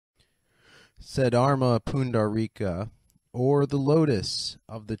Saddharma Pundarika, or the Lotus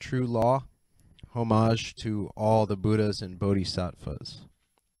of the True Law, homage to all the Buddhas and Bodhisattvas.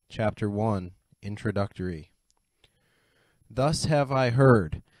 Chapter 1, Introductory. Thus have I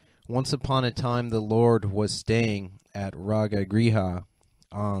heard. Once upon a time the Lord was staying at Ragagriha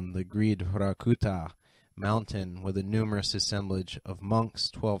on the Gridhrakuta mountain with a numerous assemblage of monks,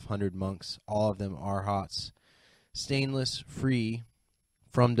 1,200 monks, all of them arhats, stainless, free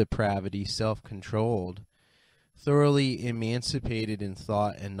from depravity, self-controlled, thoroughly emancipated in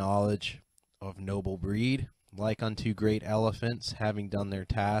thought and knowledge, of noble breed, like unto great elephants, having done their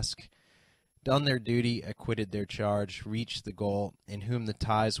task, done their duty, acquitted their charge, reached the goal, in whom the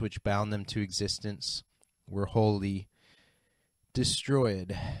ties which bound them to existence were wholly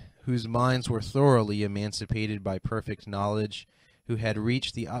destroyed, whose minds were thoroughly emancipated by perfect knowledge, who had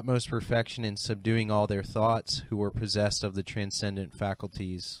reached the utmost perfection in subduing all their thoughts, who were possessed of the transcendent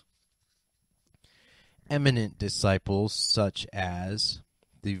faculties. Eminent disciples such as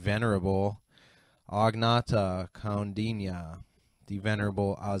the Venerable Agnata Kaundinya, the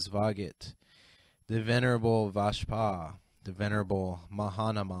Venerable Asvagit, the Venerable Vashpa, the Venerable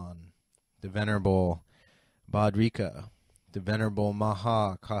Mahanaman, the Venerable Badrika, the Venerable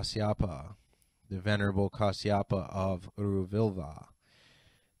Maha Kasyapa, the Venerable Kasyapa of Uruvilva,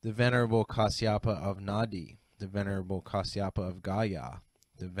 the Venerable Kasyapa of Nadi, the Venerable Kasyapa of Gaya,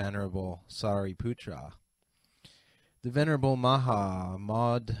 the Venerable Sariputra, the Venerable Maha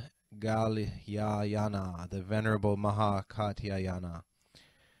Madgalyayana, the Venerable Maha Katyayana,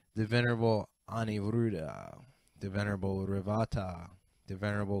 the Venerable Aniruddha, the Venerable Rivata, the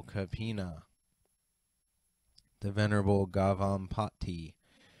Venerable Kapina, the Venerable Gavampati,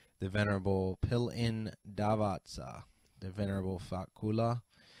 the Venerable Pilin Davatsa, the Venerable Fakula,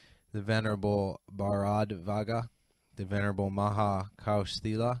 the Venerable Bharadvaga, the Venerable Maha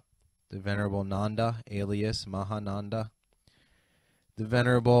Kaustila, the Venerable Nanda, alias Mahananda, the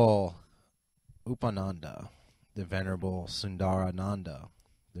Venerable Upananda, the Venerable Sundarananda,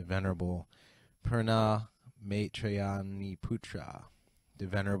 the Venerable Purna Maitrayani Putra, the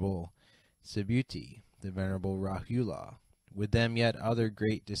Venerable Subhuti, the Venerable Rahula, with them yet other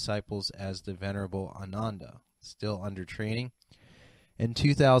great disciples as the Venerable Ananda, still under training, and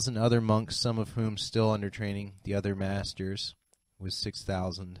 2,000 other monks, some of whom still under training, the other masters, with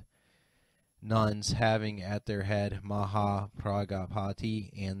 6,000 nuns, having at their head Maha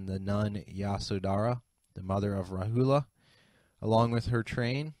Pragapati and the nun Yasodhara, the mother of Rahula, along with her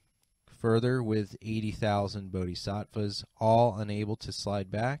train, further with 80,000 bodhisattvas, all unable to slide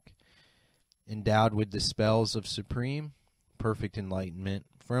back, endowed with the spells of supreme, perfect enlightenment,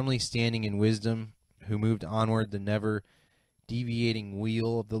 firmly standing in wisdom, who moved onward the never-deviating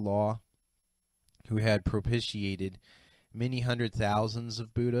wheel of the law, who had propitiated many hundred thousands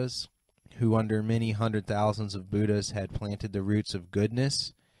of Buddhas, who under many hundred thousands of Buddhas had planted the roots of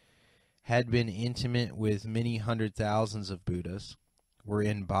goodness, had been intimate with many hundred thousands of Buddhas, were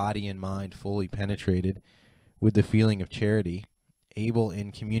in body and mind fully penetrated with the feeling of charity, able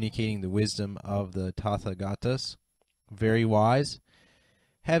in communicating the wisdom of the Tathagatas, very wise,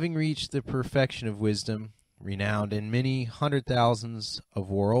 having reached the perfection of wisdom, renowned in many hundred thousands of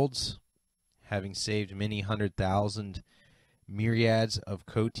worlds, having saved many hundred thousand myriads of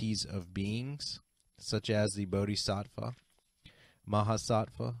kotis of beings, such as the Bodhisattva,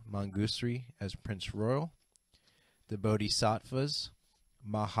 Mahasattva Mangusri as Prince Royal, the Bodhisattvas,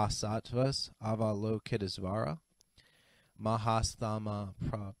 Mahasattvas Avalokitesvara, Mahasthama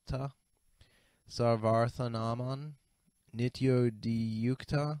Prapta, Sarvarthanaman,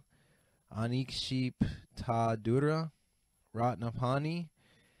 Nityodiyukta, Anikshiptadura, Ratnapani,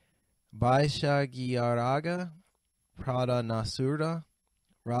 Vaishagyaraga, Pradhanasura,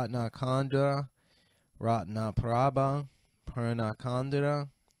 Ratnakandra, Ratnaprabha, Purnakandra,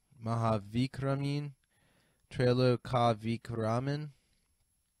 Mahavikramin, Trailokavikramin,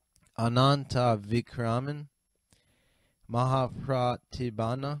 Ananta Vikramin,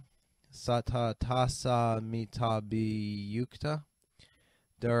 Mahapratibana, Satatasa Mitabhiyukta,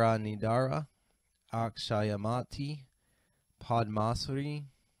 Dharanidara, Akshayamati, Padmasuri,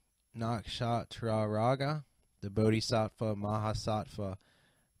 Nakshatraraga, the Bodhisattva Mahasattva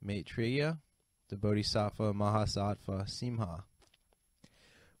Maitreya, the Bodhisattva Mahasattva Simha.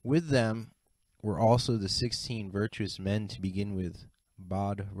 With them were also the 16 virtuous men to begin with,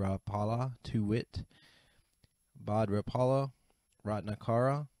 Bhadrapala, to wit, Bhadrapala,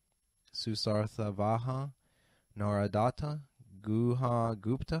 Ratnakara, Susarthavaha, Naradatta, Guha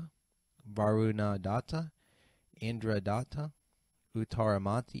Gupta, Varunadatta, Indradatta,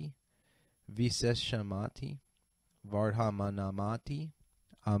 Uttaramati, Viseshamati, Vardhamanamati,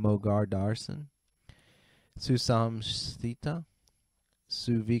 Amogardarsan, Susamsthita,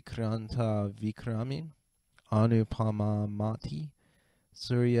 Suvikranta Vikramin, Anupamamati,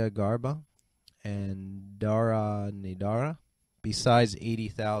 Surya Garbha, and Dara Nidara, besides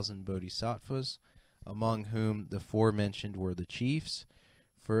 80,000 bodhisattvas, among whom the forementioned were the chiefs.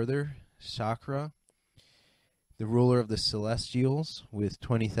 Further, Shakra, the ruler of the celestials, with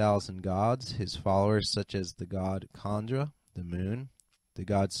 20,000 gods, his followers such as the god Chandra, the moon, the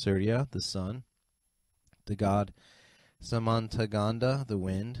god Surya, the sun, the god Samantaganda, the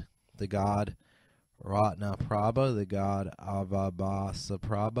wind, the god Ratnaprabha, the god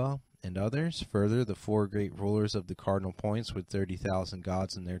Avabhasaprabha, and others. Further, the four great rulers of the cardinal points with 30,000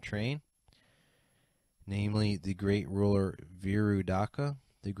 gods in their train, namely the great ruler Virudaka,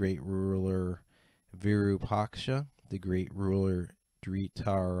 the great ruler Virupaksha, the great ruler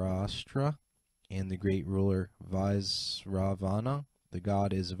Dhritarashtra, and the great ruler Vaisravana, the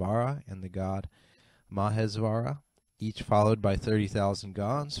god Isvara, and the god Mahesvara, each followed by 30,000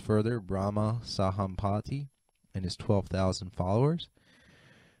 gods. Further, Brahma Sahampati and his 12,000 followers.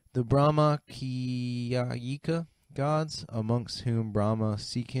 The Brahma Kiyayika gods, amongst whom Brahma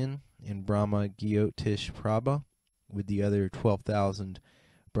Sikhin and Brahma Gyotish Prabha, with the other 12,000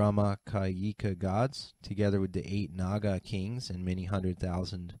 Brahma Kayika gods, together with the 8 Naga kings and many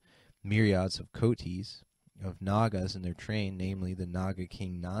 100,000 myriads of kotis of Nagas in their train, namely the Naga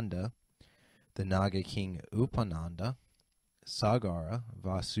king Nanda, the Naga king Upananda, Sagara,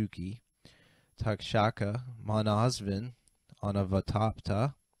 Vasuki, Takshaka, Manasvin,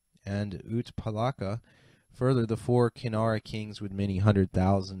 Anavatapta, and Utpalaka. Further, the 4 Kinara kings with many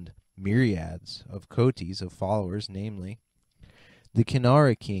 100,000 myriads of kotis of followers, namely the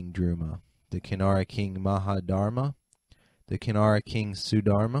Kinara king Druma, the Kinara king Mahadharma, the Kinara king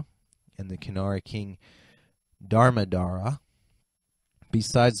Sudharma, and the Kinara king Dharmadhara,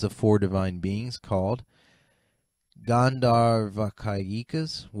 besides the 4 divine beings called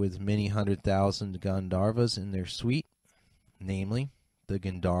Gandharvakayikas, with many 100,000 Gandharvas in their suite, namely the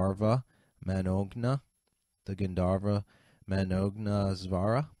Gandharva Manogna, the Gandharva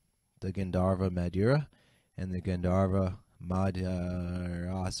Manognasvara, the Gandharva Madhura, and the Gandharva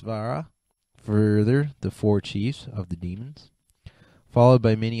Madhurasvara. Further, the 4 chiefs of the demons, followed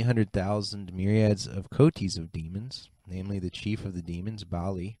by many 100,000 myriads of kotis of demons, namely the chief of the demons,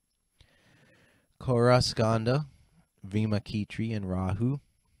 Bali, Koraskanda, Vimakitri, and Rahu,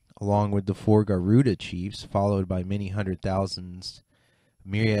 along with the 4 Garuda chiefs, followed by many 100,000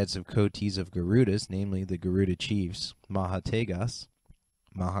 myriads of kotis of Garudas, namely the Garuda chiefs, Mahategas,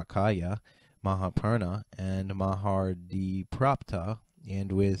 Mahakaya, Mahapurna, and Mahardiprapta,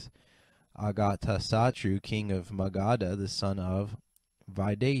 and with Agatasatru, king of Magadha, the son of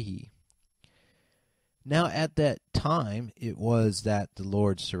Vaidehi. Now at that time it was that the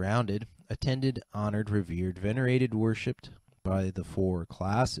Lord surrounded, attended, honored, revered, venerated, worshipped by the 4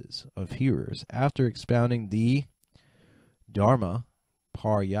 classes of hearers, after expounding the Dharma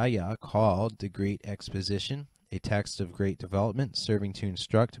Paryaya, called the Great Exposition, a text of great development, serving to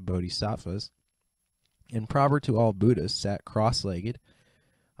instruct bodhisattvas, and proper to all Buddhas, sat cross-legged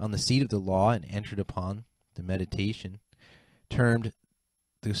on the seat of the law and entered upon the meditation, termed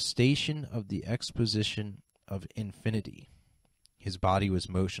the station of the exposition of infinity. His body was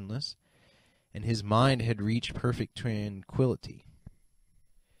motionless, and his mind had reached perfect tranquility.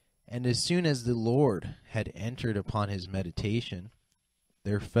 And as soon as the Lord had entered upon his meditation,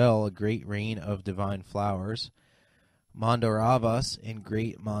 there fell a great rain of divine flowers, Mandaravas and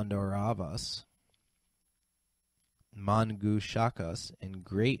great Mandaravas, Mangushakas and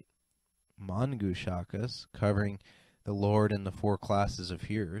great Mangushakas, covering the Lord and the 4 classes of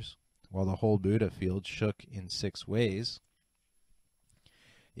hearers, while the whole Buddha field shook in 6 ways.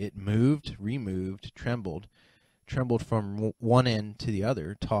 It moved, removed, trembled from one end to the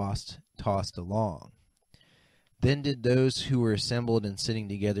other, tossed along. Then did those who were assembled and sitting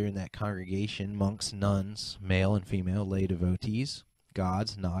together in that congregation, monks, nuns, male and female, lay devotees,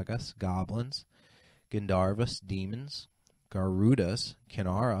 gods, nagas, goblins, Gandharvas, demons, Garudas,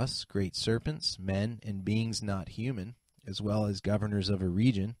 Kinaras, great serpents, men, and beings not human, as well as governors of a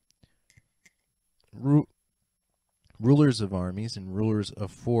region, rulers of armies, and rulers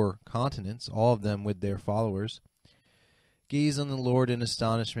of 4 continents, all of them with their followers, gaze on the Lord in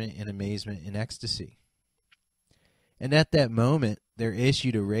astonishment and amazement and ecstasy. And at that moment there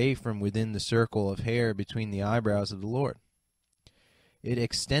issued a ray from within the circle of hair between the eyebrows of the Lord. It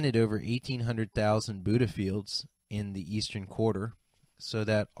extended over 1,800,000 Buddha fields in the eastern quarter, so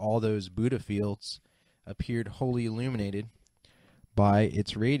that all those Buddha fields appeared wholly illuminated by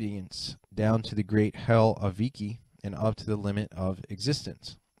its radiance, down to the great hell of Viki and up to the limit of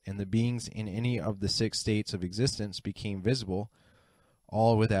existence. and the beings in any of the 6 states of existence became visible,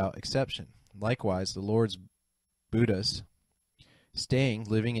 all without exception. Likewise, the Lord's Buddhas, staying,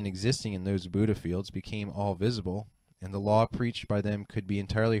 living, and existing in those Buddha fields, became all visible, and the law preached by them could be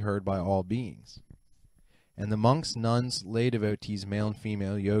entirely heard by all beings. And the monks, nuns, lay devotees, male and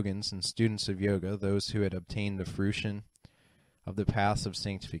female, yogins, and students of yoga, those who had obtained the fruition of the paths of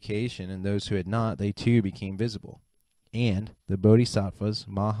sanctification, and those who had not, they too became visible. And the bodhisattvas,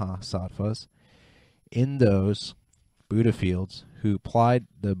 mahasattvas, in those Buddha fields, who applied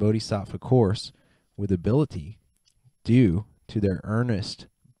the bodhisattva course with ability, due to their earnest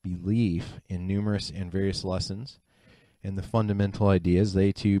belief in numerous and various lessons and the fundamental ideas,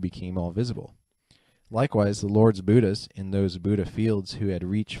 they too became all visible. Likewise, the Lord's Buddhas in those Buddha fields who had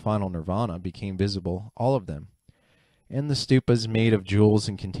reached final nirvana became visible, all of them. And the stupas made of jewels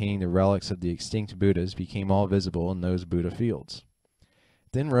and containing the relics of the extinct Buddhas became all visible in those Buddha fields.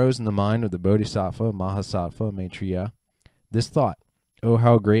 Then rose in the mind of the Bodhisattva, Mahasattva, Maitreya, this thought, "Oh,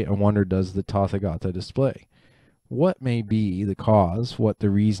 how great a wonder does the Tathagata display! What may be the cause, what the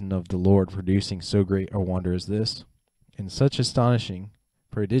reason of the Lord producing so great a wonder as this? And such astonishing,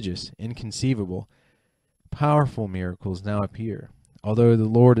 prodigious, inconceivable, powerful miracles now appear, although the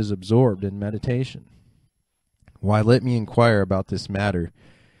Lord is absorbed in meditation. Why, let me inquire about this matter.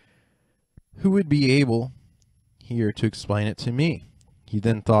 Who would be able here to explain it to me?" He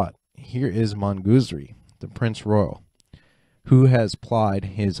then thought, "Here is Mangusri, the Prince Royal, who has plied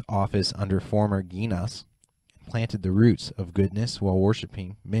his office under former Ginas, and planted the roots of goodness while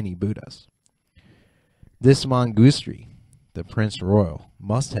worshipping many Buddhas. This Mangusri, the Prince Royal,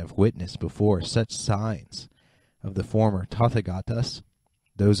 must have witnessed before such signs of the former Tathagatas,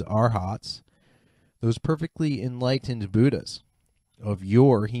 those Arhats, those perfectly enlightened Buddhas. Of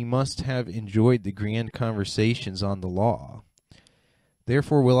yore he must have enjoyed the grand conversations on the law.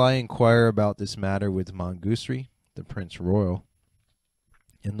 Therefore will I inquire about this matter with Mangusri, the Prince Royal."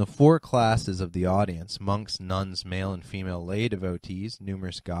 In the 4 classes of the audience, monks, nuns, male and female lay devotees,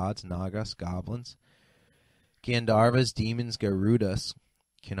 numerous gods, nagas, goblins, Gandharvas, demons, Garudas,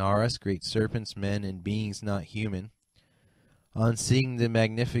 Kinnaras, great serpents, men, and beings not human, on seeing the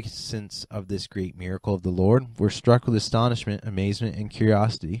magnificence of this great miracle of the Lord, were struck with astonishment, amazement, and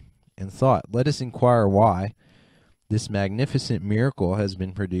curiosity, and thought, "Let us inquire why this magnificent miracle has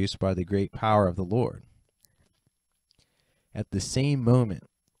been produced by the great power of the Lord." At the same moment,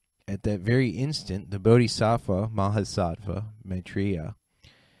 at that very instant, the Bodhisattva, Mahasattva, Maitreya,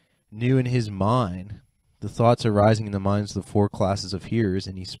 knew in his mind the thoughts arising in the minds of the 4 classes of hearers,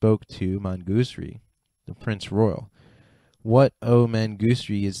 and he spoke to Mangusri, the Prince Royal. "What, O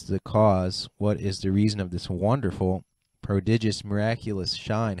Mangusri, is the cause, what is the reason of this wonderful, prodigious, miraculous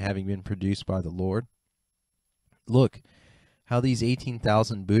shine having been produced by the Lord? Look, how these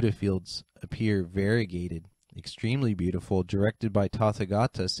 18,000 Buddha fields appear variegated, extremely beautiful, directed by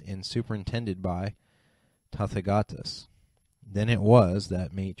Tathagatas and superintended by Tathagatas." Then it was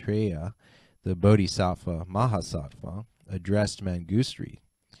that Maitreya, the Bodhisattva Mahasattva, addressed Mangusri,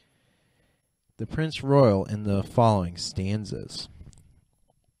 the Prince Royal, in the following stanzas.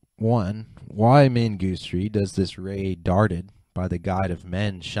 1. Why, Mangusri, does this ray darted by the guide of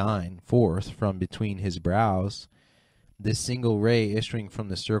men shine forth from between his brows, this single ray issuing from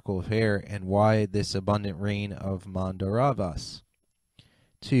the circle of hair, and why this abundant rain of Mandaravas?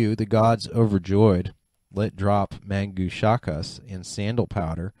 2. The gods overjoyed let drop mangushakas and sandal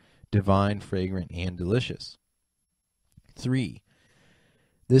powder, divine, fragrant, and delicious. 3.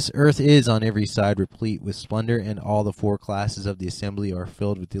 This earth is on every side replete with splendor, and all the 4 classes of the assembly are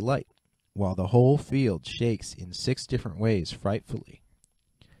filled with delight, while the whole field shakes in 6 different ways frightfully.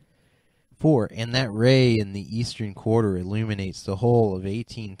 4. And that ray in the eastern quarter illuminates the whole of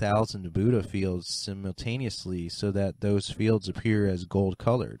 18,000 Buddha fields simultaneously, so that those fields appear as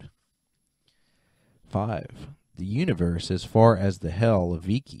gold-colored. 5. The universe, as far as the hell of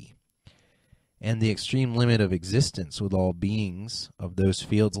Viki, and the extreme limit of existence, with all beings of those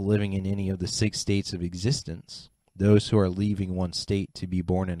fields living in any of the 6 states of existence, those who are leaving one state to be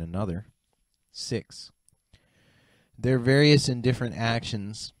born in another. 6. Their various and different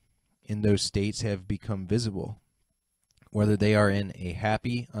actions in those states have become visible, whether they are in a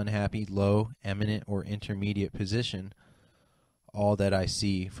happy, unhappy, low, eminent, or intermediate position, all that I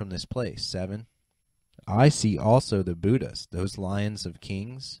see from this place. 7. I see also the Buddhas, those lions of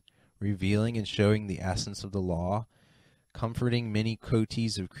kings, revealing and showing the essence of the law, comforting many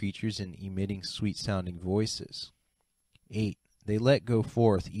cotis of creatures and emitting sweet-sounding voices. 8. They let go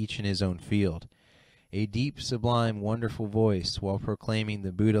forth, each in his own field, a deep, sublime, wonderful voice, while proclaiming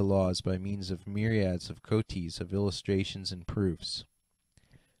the Buddha laws by means of myriads of kotis of illustrations and proofs.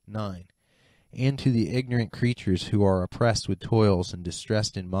 9. And to the ignorant creatures who are oppressed with toils and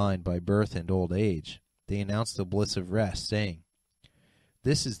distressed in mind by birth and old age, they announce the bliss of rest, saying,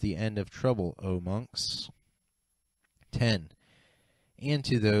 "This is the end of trouble, O monks." 10. And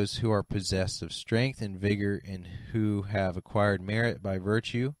to those who are possessed of strength and vigor and who have acquired merit by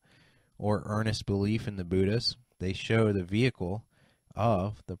virtue or earnest belief in the Buddhas, they show the vehicle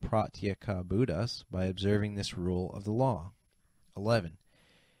of the Pratyeka Buddhas by observing this rule of the law. 11.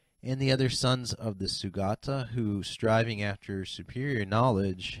 And the other sons of the Sugata, who, striving after superior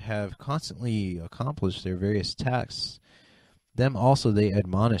knowledge, have constantly accomplished their various tasks, them also they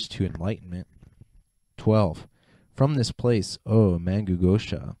admonish to enlightenment. 12. From this place, O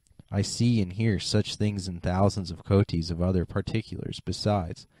Mangugosha, I see and hear such things in thousands of kotis of other particulars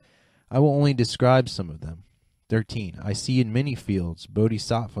besides. I will only describe some of them. 13. I see in many fields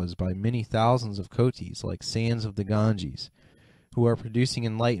bodhisattvas by many thousands of kotis, like sands of the Ganges, who are producing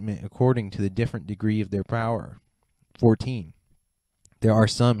enlightenment according to the different degree of their power. 14. There are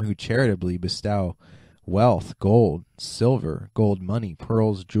some who charitably bestow wealth, gold, silver, gold money,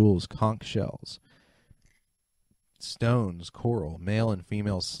 pearls, jewels, conch shells, stones, coral, male and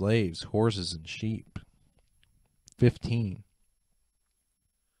female slaves, horses, and sheep. 15.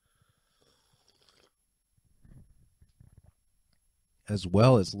 As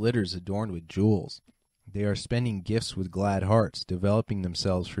well as litters adorned with jewels. They are spending gifts with glad hearts, developing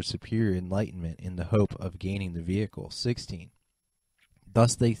themselves for superior enlightenment in the hope of gaining the vehicle. 16.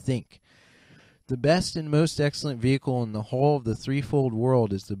 Thus they think, the best and most excellent vehicle in the whole of the threefold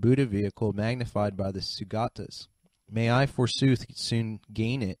world is the Buddha vehicle magnified by the Sugatas. May I forsooth soon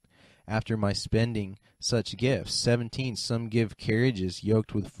gain it after my spending such gifts. 17. Some give carriages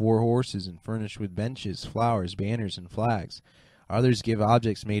yoked with 4 horses and furnished with benches, flowers, banners, and flags. Others give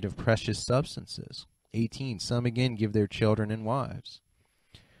objects made of precious substances. 18. Some again give their children and wives.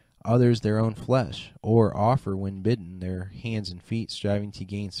 Others their own flesh, or offer, when bidden, their hands and feet, striving to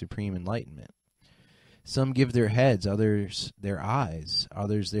gain supreme enlightenment. Some give their heads, others their eyes,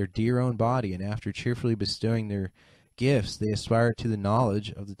 others their dear own body, and after cheerfully bestowing their gifts, they aspire to the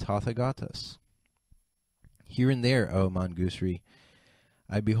knowledge of the Tathagatas. Here and there, O Mangusri,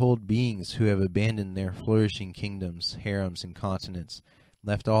 I behold beings who have abandoned their flourishing kingdoms, harems, and continents,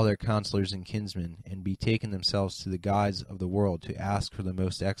 left all their counselors and kinsmen, and betaken themselves to the guides of the world to ask for the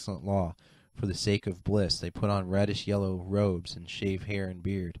most excellent law. For the sake of bliss, they put on reddish-yellow robes and shave hair and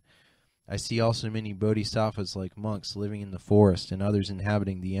beard. I see also many bodhisattvas like monks living in the forest, and others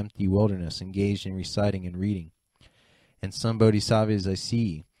inhabiting the empty wilderness, engaged in reciting and reading. And some bodhisattvas I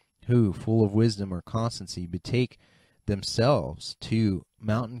see, who, full of wisdom or constancy, betake themselves to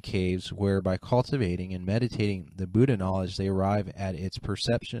mountain caves, where by cultivating and meditating the Buddha knowledge they arrive at its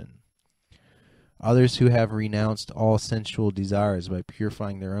perception. Others who have renounced all sensual desires by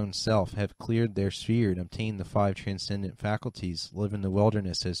purifying their own self, have cleared their sphere and obtained the 5 transcendent faculties, live in the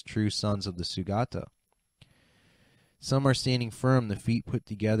wilderness as true sons of the Sugata. Some are standing firm, the feet put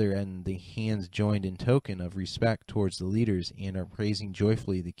together and the hands joined in token of respect towards the leaders, and are praising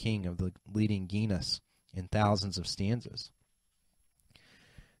joyfully the king of the leading Ginas in thousands of stanzas.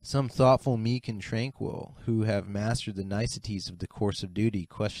 Some thoughtful, meek, and tranquil, who have mastered the niceties of the course of duty,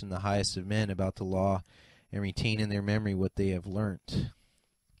 question the highest of men about the law, and retain in their memory what they have learnt.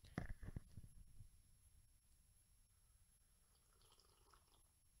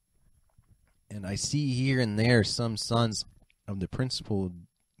 And I see here and there some sons of the principal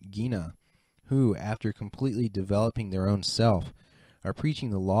Gina, who, after completely developing their own self, are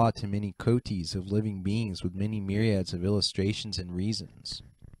preaching the law to many kotis of living beings with many myriads of illustrations and reasons.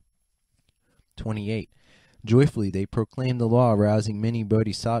 28. Joyfully they proclaim the law, rousing many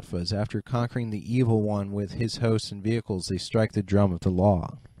bodhisattvas. After conquering the evil one with his hosts and vehicles, they strike the drum of the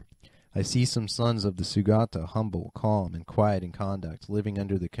law. I see some sons of the Sugata, humble, calm, and quiet in conduct, living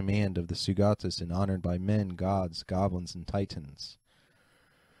under the command of the Sugatas and honored by men, gods, goblins, and titans.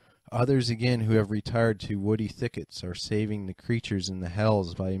 Others again, who have retired to woody thickets, are saving the creatures in the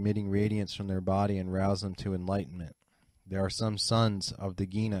hells by emitting radiance from their body and rouse them to enlightenment. There are some sons of the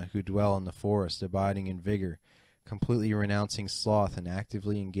Gina who dwell in the forest, abiding in vigor, completely renouncing sloth and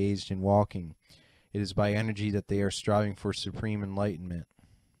actively engaged in walking. It is by energy that they are striving for supreme enlightenment.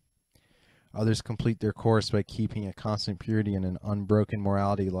 Others complete their course by keeping a constant purity and an unbroken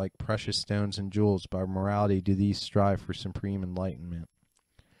morality, like precious stones and jewels. By morality do these strive for supreme enlightenment.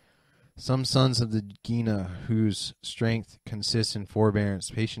 Some sons of the Gina, whose strength consists in forbearance,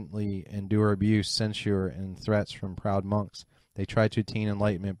 patiently endure abuse, censure, and threats from proud monks. They try to attain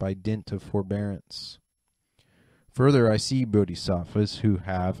enlightenment by dint of forbearance. Further, I see bodhisattvas who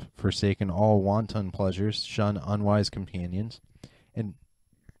have forsaken all wanton pleasures, shun unwise companions, and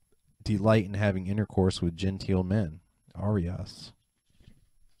delight in having intercourse with genteel men, Aryas,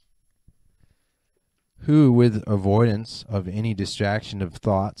 who, with avoidance of any distraction of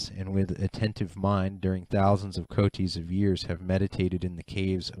thoughts and with attentive mind, during thousands of kotis of years have meditated in the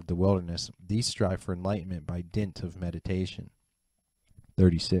caves of the wilderness. These strive for enlightenment by dint of meditation.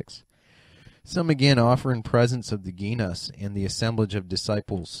 36. Some again offer in presence of the Ginas and the assemblage of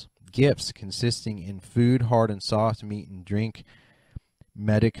disciples gifts consisting in food, hard and soft, meat and drink,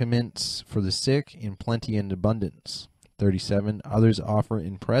 medicaments for the sick in plenty and abundance. 37. Others offer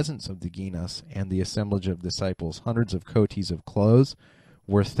in presence of the Ginas and the assemblage of disciples hundreds of kotis of clothes,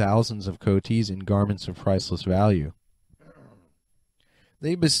 worth thousands of kotis, in garments of priceless value.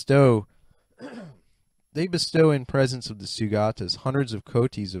 They bestow in presence of the Sugatas hundreds of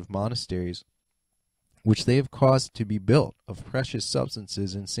kotis of monasteries, which they have caused to be built of precious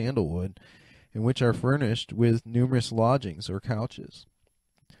substances in sandalwood, and which are furnished with numerous lodgings or couches.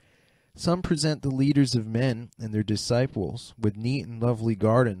 Some present the leaders of men and their disciples with neat and lovely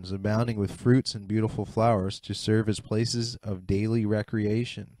gardens abounding with fruits and beautiful flowers to serve as places of daily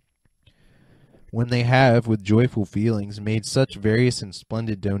recreation. When they have, with joyful feelings, made such various and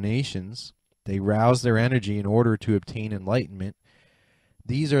splendid donations, they rouse their energy in order to obtain enlightenment.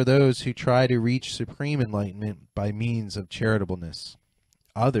 These are those who try to reach supreme enlightenment by means of charitableness.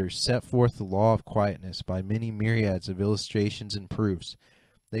 Others set forth the law of quietness by many myriads of illustrations and proofs.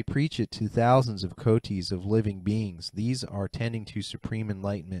 They preach it to thousands of kotis of living beings. These are tending to supreme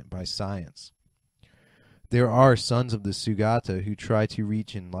enlightenment by science. There are sons of the Sugata who try to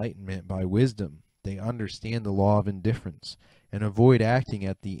reach enlightenment by wisdom. They understand the law of indifference and avoid acting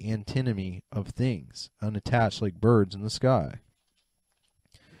at the antinomy of things, unattached like birds in the sky.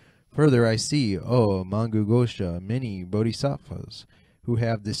 Further, I see, O Mangughosha, many bodhisattvas who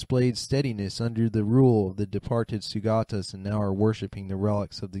have displayed steadiness under the rule of the departed Sugatas and now are worshipping the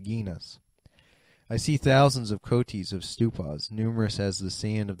relics of the Ginas. I see thousands of kotis of stupas, numerous as the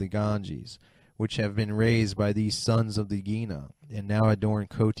sand of the Ganges, which have been raised by these sons of the Gina, and now adorn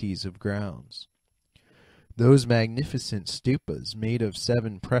kotis of grounds. Those magnificent stupas, made of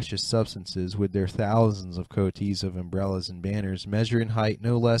 7 precious substances, with their thousands of kotis of umbrellas and banners, measure in height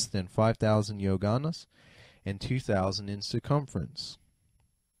no less than 5,000 yoganas and 2,000 in circumference.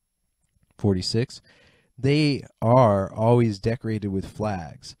 46. They are always decorated with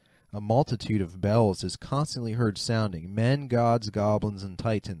flags. A multitude of bells is constantly heard sounding. Men, gods, goblins, and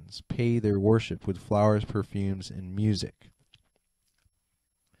titans pay their worship with flowers, perfumes, and music.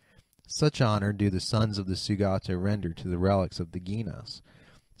 Such honor do the sons of the Sugata render to the relics of the Ginas,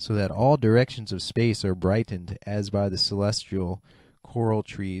 so that all directions of space are brightened as by the celestial coral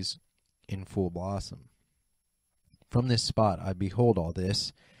trees in full blossom. From this spot I behold all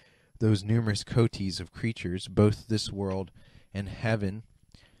this, those numerous kotis of creatures, both this world and heaven,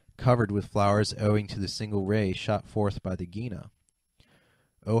 covered with flowers owing to the single ray shot forth by the Gina.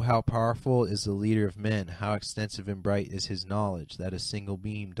 Oh, how powerful is the leader of men, how extensive and bright is his knowledge, that a single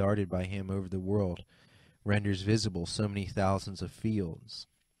beam darted by him over the world renders visible so many thousands of fields.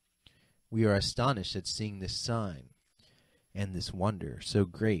 We are astonished at seeing this sign and this wonder, so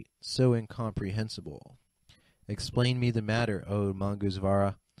great, so incomprehensible. Explain me the matter, O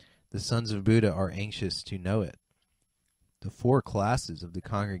Mangusvara. The sons of Buddha are anxious to know it. The 4 classes of the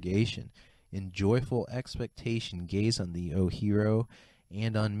congregation, in joyful expectation, gaze on thee, O hero,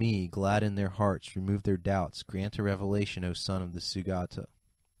 and on me, gladden their hearts, remove their doubts, grant a revelation, O son of the Sugata.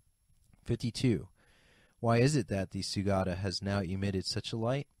 52. Why is it that the Sugata has now emitted such a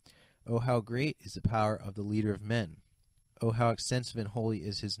light? O how great is the power of the leader of men! O how extensive and holy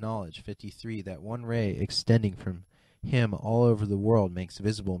is his knowledge! 53. That one ray extending from him all over the world makes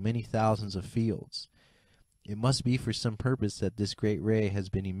visible many thousands of fields. It must be for some purpose that this great ray has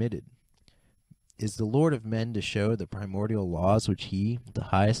been emitted. Is the Lord of men to show the primordial laws which he, the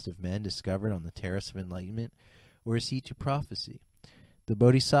highest of men, discovered on the terrace of enlightenment, or is he to prophesy the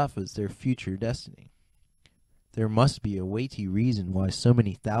bodhisattvas their future destiny? There must be a weighty reason why so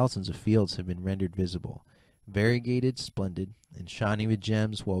many thousands of fields have been rendered visible, variegated, splendid, and shining with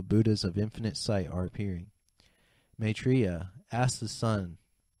gems, while Buddhas of infinite sight are appearing. Maitreya, ask the son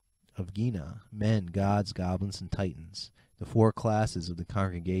of Gina, men, gods, goblins, and titans, the 4 classes of the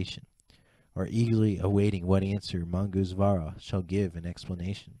congregation, are eagerly awaiting what answer Mangusvara shall give in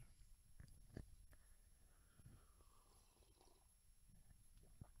explanation.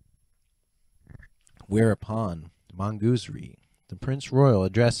 Whereupon Mangusri, the Prince Royal,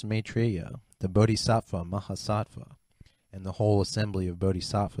 addressed Maitreya, the Bodhisattva Mahasattva, and the whole assembly of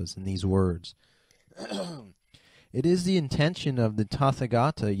Bodhisattvas in these words. It is the intention of the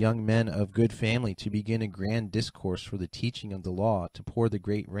Tathagata, young men of good family, to begin a grand discourse for the teaching of the law, to pour the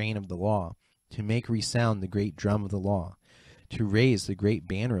great rain of the law, to make resound the great drum of the law, to raise the great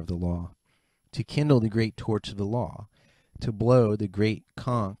banner of the law, to kindle the great torch of the law, to blow the great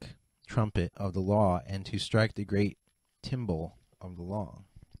conch trumpet of the law, and to strike the great timbrel of the law.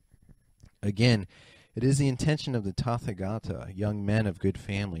 Again, it is the intention of the Tathagata, young men of good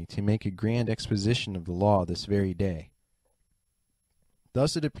family, to make a grand exposition of the law this very day.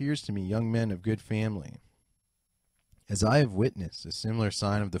 Thus it appears to me, young men of good family, as I have witnessed a similar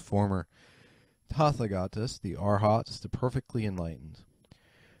sign of the former Tathagatas, the Arhats, the perfectly enlightened.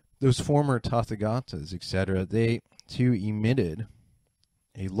 Those former Tathagatas, etc., they too emitted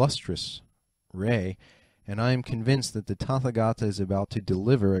a lustrous ray, and I am convinced that the Tathagata is about to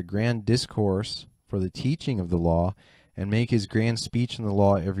deliver a grand discourse for the teaching of the law, and make his grand speech in the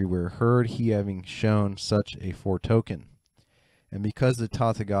law everywhere heard, he having shown such a foretoken. And because the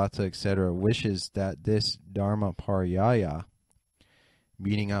Tathagata, etc., wishes that this Dharma Paryaya,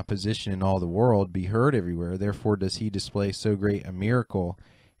 meeting opposition in all the world, be heard everywhere, therefore does he display so great a miracle,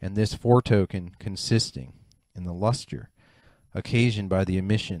 and this foretoken consisting in the luster occasioned by the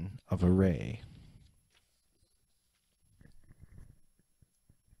emission of a ray.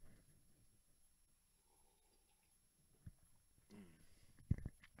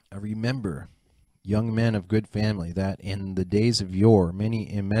 I remember, young men of good family, that in the days of yore many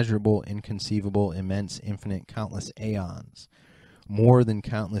immeasurable, inconceivable, immense, infinite, countless aeons, more than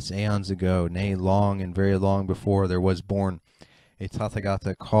countless aeons ago, nay, long and very long before, there was born a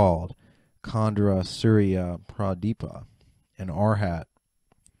Tathagata called Khandra Surya Pradipa, an Arhat,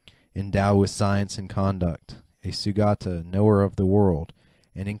 endowed with science and conduct, a Sugata, knower of the world,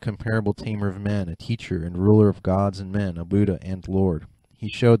 an incomparable tamer of men, a teacher and ruler of gods and men, a Buddha and Lord. He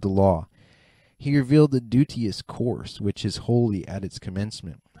showed the law. He revealed the duteous course, which is holy at its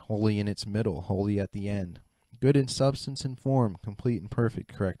commencement, holy in its middle, holy at the end, good in substance and form, complete and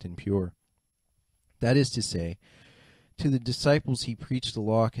perfect, correct and pure. That is to say, to the disciples he preached the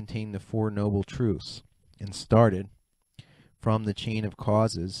law containing the Four Noble Truths, and started from the chain of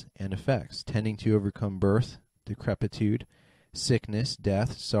causes and effects, tending to overcome birth, decrepitude, sickness,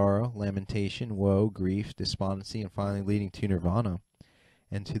 death, sorrow, lamentation, woe, grief, despondency, and finally leading to nirvana.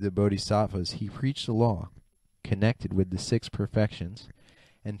 And to the bodhisattvas he preached the law, connected with the six perfections,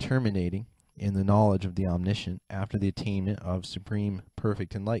 and terminating in the knowledge of the omniscient after the attainment of supreme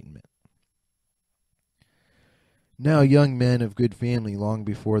perfect enlightenment. Now young men of good family, long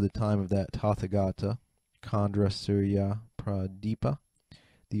before the time of that Tathagata, Khandra Surya Pradipa,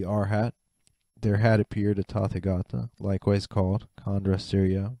 the Arhat, there had appeared a Tathagata, likewise called Khandra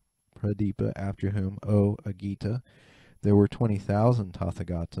Surya Pradipa, after whom, O Agita, there were 20,000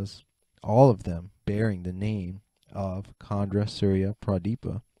 Tathagatas, all of them bearing the name of Khandra Surya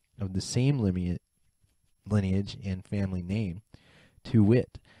Pradipa, of the same lineage and family name, to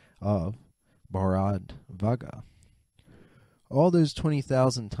wit, of Bharadvaja. All those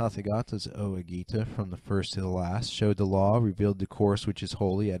 20,000 Tathagatas, O Agita, from the first to the last, showed the law, revealed the course which is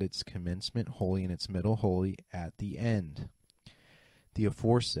holy at its commencement, holy in its middle, holy at the end. The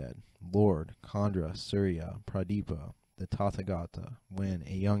aforesaid Lord Khandra Surya Pradipa, the Tathagata, when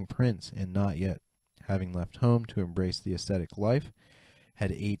a young prince and not yet having left home to embrace the ascetic life,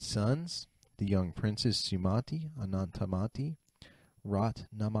 had 8 sons, the young princes Sumati, Anantamati,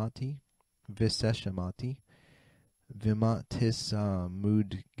 Ratnamati, Viseshamati,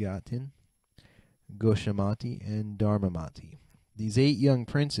 Vimatismudgatin, Goshamati, and Dharmamati. These 8 young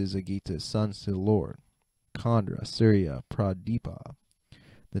princes, Agita, sons to the Lord, Khandra Surya Pradipa,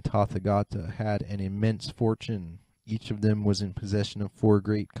 the Tathagata, had an immense fortune. Each of them was in possession of 4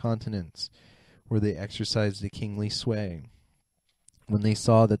 great continents, where they exercised a kingly sway. When they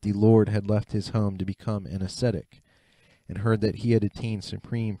saw that the Lord had left his home to become an ascetic, and heard that he had attained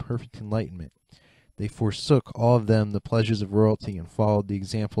supreme perfect enlightenment, they forsook all of them the pleasures of royalty, and followed the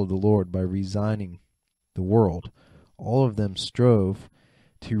example of the Lord by resigning the world. All of them strove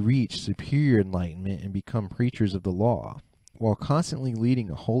to reach superior enlightenment and become preachers of the law, while constantly leading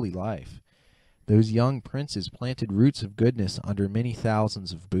a holy life. Those young princes planted roots of goodness under many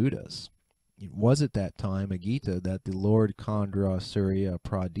thousands of Buddhas. It was at that time, Agita, that the Lord Khandra Surya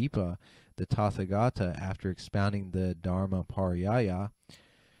Pradipa, the Tathagata, after expounding the Dharma Paryaya,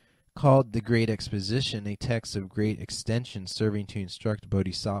 called the Great Exposition, a text of great extension serving to instruct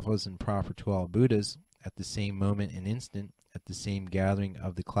bodhisattvas and proper to all Buddhas, at the same moment and instant, at the same gathering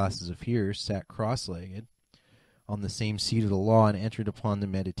of the classes of hearers, sat cross-legged on the same seat of the law, and entered upon the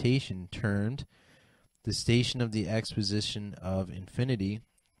meditation termed the station of the exposition of infinity,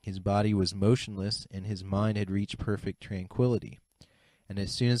 His body was motionless, and his mind had reached perfect tranquility. And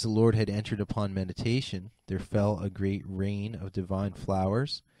as soon as the Lord had entered upon meditation, there fell a great rain of divine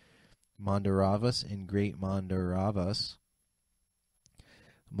flowers, mandaravas and great mandaravas,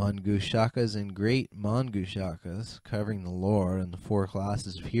 mangushakas and great mangushakas, covering the Lord and the four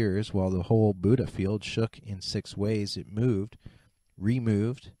classes of hearers, while the whole Buddha field shook in 6 ways. It moved,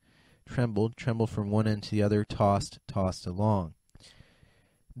 removed, trembled from one end to the other, tossed along.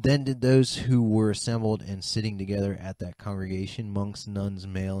 Then did those who were assembled and sitting together at that congregation, monks, nuns,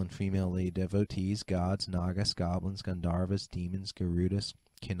 male and female lay devotees, gods, nagas, goblins, gandharvas, demons, garudas,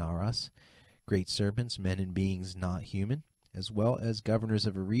 kinnaras, great serpents, men and beings not human, as well as governors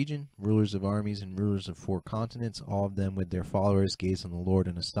of a region, rulers of armies, and rulers of 4 continents, all of them with their followers gazed on the Lord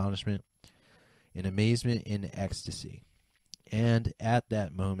in astonishment, in amazement, in ecstasy. And at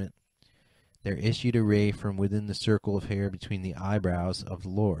that moment there issued a ray from within the circle of hair between the eyebrows of the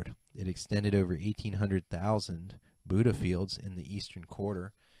Lord. It extended over 1,800,000 Buddha fields in the eastern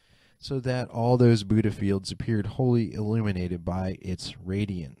quarter, so that all those Buddha fields appeared wholly illuminated by its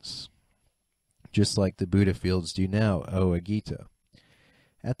radiance, just like the Buddha fields do now, O Agita.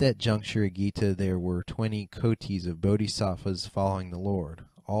 At that juncture, Agita, there were 20 kotis of bodhisattvas following the Lord.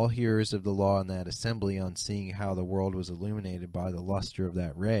 All hearers of the law in that assembly, on seeing how the world was illuminated by the luster of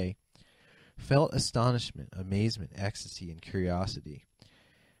that ray, felt astonishment, amazement, ecstasy, and curiosity.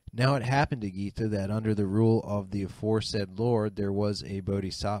 Now it happened to Gita that under the rule of the aforesaid Lord there was a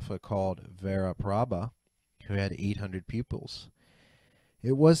bodhisattva called Varaprabha, who had 800 pupils.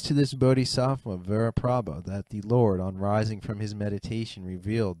 It was to this bodhisattva Varaprabha that the Lord, on rising from his meditation,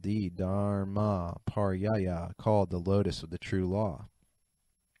 revealed the Dharma Paryaya, called the Lotus of the True Law.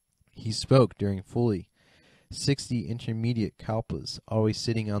 He spoke during fully 60 intermediate kalpas, always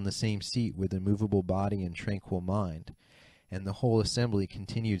sitting on the same seat with a movable body and tranquil mind, and the whole assembly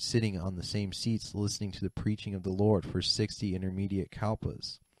continued sitting on the same seats, listening to the preaching of the Lord for 60 intermediate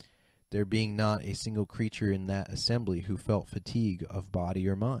kalpas, there being not a single creature in that assembly who felt fatigue of body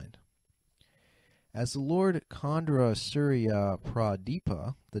or mind. As the Lord Khandra Surya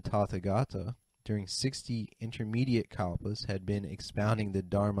Pradipa, the Tathagata, during 60 intermediate kalpas had been expounding the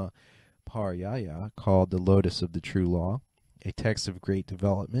Dharma Paryaya, called the Lotus of the True Law, a text of great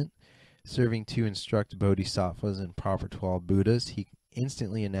development, serving to instruct bodhisattvas and proper 12 Buddhas, he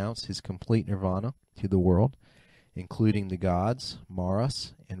instantly announced his complete nirvana to the world, including the gods,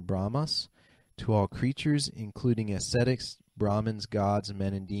 Maras, and Brahmas, to all creatures, including ascetics, Brahmins, gods,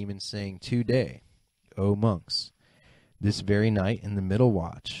 men, and demons, saying, "Today, O monks, this very night in the middle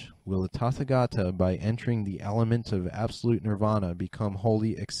watch, will the Tathagata, by entering the element of absolute nirvana, become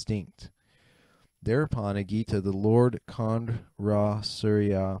wholly extinct." Thereupon, Agita, the Lord Khandra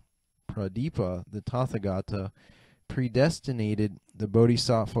Surya Pradipa, the Tathagata, predestinated the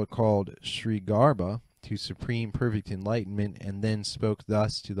bodhisattva called Sri Garbha to supreme perfect enlightenment, and then spoke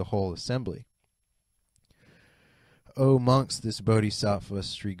thus to the whole assembly. O monks, this bodhisattva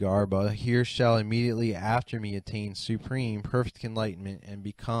Sri Garbha here shall immediately after me attain supreme perfect enlightenment and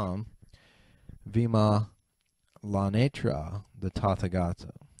become Vima Lanetra, the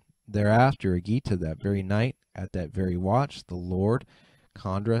Tathagata. Thereafter, Agita, that very night, at that very watch, the Lord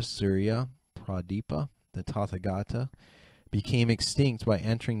Khandra Surya Pradipa, the Tathagata, became extinct by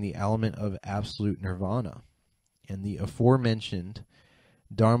entering the element of absolute nirvana, and the aforementioned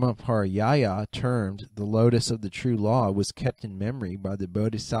Dharma Paryaya, termed the Lotus of the True Law, was kept in memory by the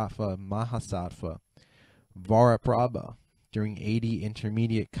Bodhisattva Mahasattva Varaprabha during 80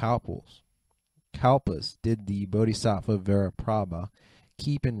 intermediate kalpas. Kalpas did the Bodhisattva Varaprabha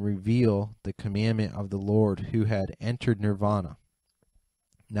keep and reveal the commandment of the Lord who had entered nirvana.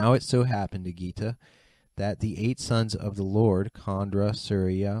 Now it so happened, Agita, that the 8 sons of the Lord, Khandra,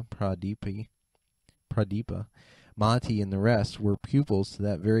 Surya, Pradipa, Mati, and the rest, were pupils to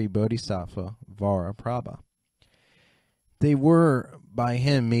that very Bodhisattva Varaprabha. They were by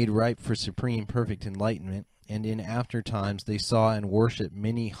him made ripe for supreme perfect enlightenment, and in after times they saw and worshipped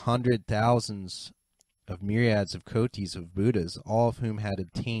many 100,000s of myriads of kotis of Buddhas, all of whom had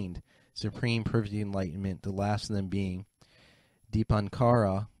obtained supreme perfect enlightenment, the last of them being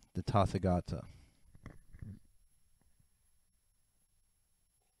Dipankara, the Tathagata.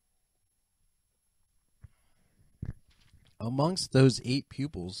 Amongst those 8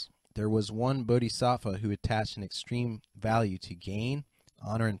 pupils, there was one bodhisattva who attached an extreme value to gain,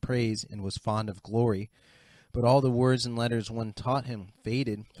 honor, and praise, and was fond of glory. But all the words and letters one taught him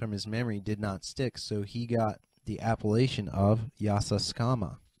faded from his memory, did not stick, so he got the appellation of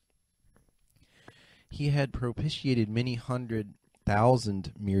Yasaskama. He had propitiated many 100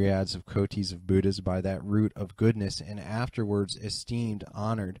 1,000 myriads of kotis of Buddhas by that root of goodness, and afterwards esteemed,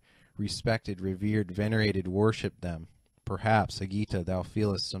 honored, respected, revered, venerated, worshipped them. Perhaps, Agita, thou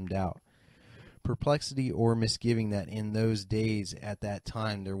feelest some doubt, perplexity, or misgiving that in those days at that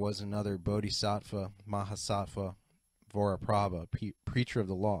time there was another Bodhisattva, Mahasattva, Vajraprabha, preacher of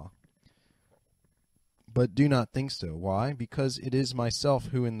the law. But do not think so. Why? Because it is myself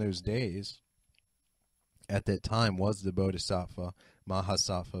who in those days, at that time, was the Bodhisattva,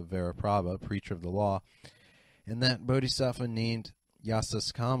 Mahasattva, Vajraprabha, preacher of the law, and that Bodhisattva named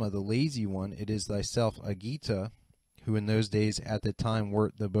Yasaskama, the lazy one. It is thyself, Agita, who in those days at that time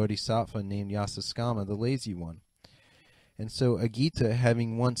wert the Bodhisattva named Yasaskama, the lazy one. And so Agita,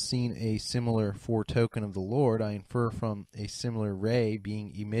 having once seen a similar foretoken of the Lord, I infer from a similar ray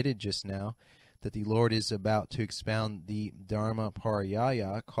being emitted just now that the Lord is about to expound the Dharma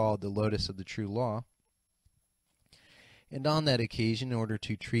Parayaya, called the Lotus of the True Law. And on that occasion, in order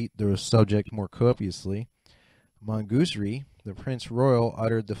to treat the subject more copiously, Mangusri, the Prince Royal,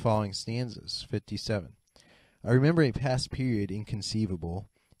 uttered the following stanzas, 57. I remember a past period inconceivable,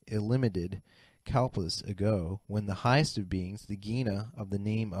 illimited, kalpas ago, when the highest of beings, the Gina of the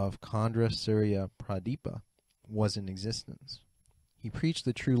name of Khandra Surya Pradipa, was in existence. He preached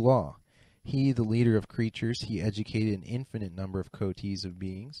the true law. He, the leader of creatures, he educated an infinite number of kotis of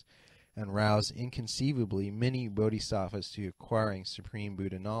beings, and roused inconceivably many bodhisattvas to acquiring supreme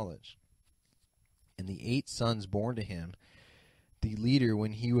Buddha knowledge. And the 8 sons born to him, the leader,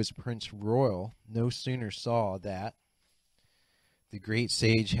 when he was Prince Royal, no sooner saw that the great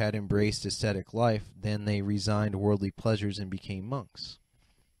sage had embraced ascetic life than they resigned worldly pleasures and became monks.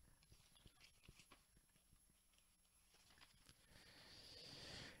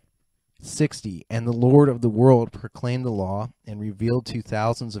 And the Lord of the world proclaimed the law and revealed to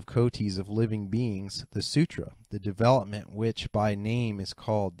thousands of kotis of living beings the sutra, the development which by name is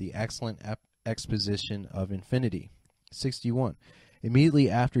called the excellent exposition of infinity. 61. Immediately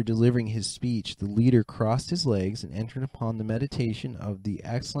after delivering his speech, the leader crossed his legs and entered upon the meditation of the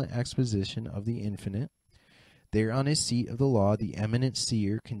excellent exposition of the infinite. There on his seat of the law, the eminent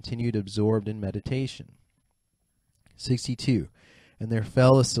seer continued absorbed in meditation. 62. And there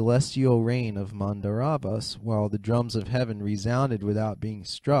fell a celestial rain of Mandaravas, while the drums of heaven resounded without being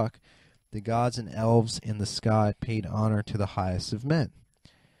struck. The gods and elves in the sky paid honor to the highest of men.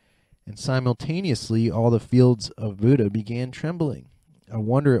 And simultaneously all the fields of Buddha began trembling. A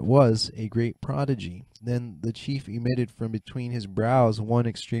wonder it was, a great prodigy. Then the chief emitted from between his brows one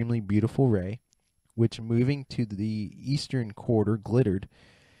extremely beautiful ray, which moving to the eastern quarter glittered,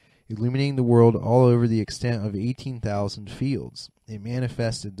 illuminating the world all over the extent of 18,000 fields. It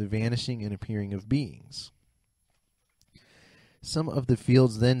manifested the vanishing and appearing of beings. Some of the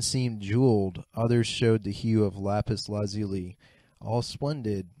fields then seemed jeweled, others showed the hue of lapis lazuli, all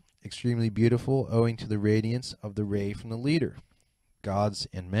splendid, extremely beautiful, owing to the radiance of the ray from the leader. Gods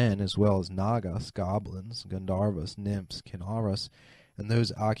and men, as well as nagas, goblins, gandharvas, nymphs, kinnaras, and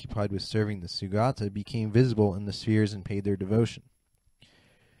those occupied with serving the Sugata, became visible in the spheres and paid their devotion.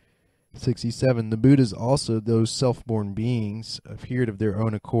 67. The Buddhas also, those self-born beings, appeared of their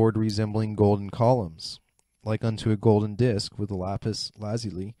own accord, resembling golden columns. Like unto a golden disk with lapis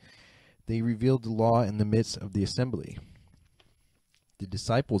lazuli, they revealed the law in the midst of the assembly. The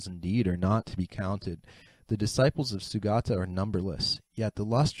disciples indeed are not to be counted. The disciples of Sugata are numberless, yet the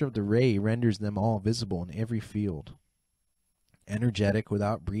luster of the ray renders them all visible in every field. Energetic,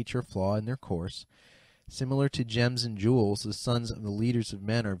 without breach or flaw in their course, similar to gems and jewels, the sons of the leaders of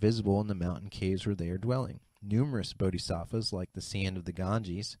men are visible in the mountain caves where they are dwelling. Numerous bodhisattvas, like the sand of the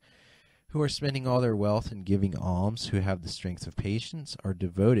Ganges, who are spending all their wealth in giving alms, who have the strength of patience, are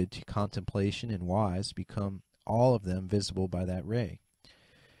devoted to contemplation and wise, become all of them visible by that ray.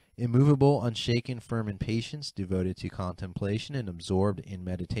 Immovable, unshaken, firm in patience, devoted to contemplation and absorbed in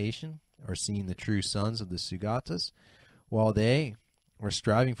meditation, are seen the true sons of the Sugatas, while they are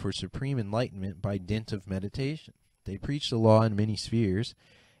striving for supreme enlightenment by dint of meditation. They preach the law in many spheres,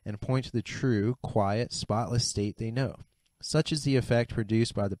 and point to the true, quiet, spotless state they know. Such is the effect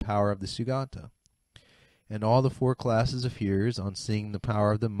produced by the power of the Sugata. And all the 4 classes of hearers, on seeing the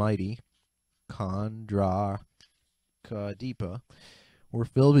power of the mighty Khandra Kadipa, were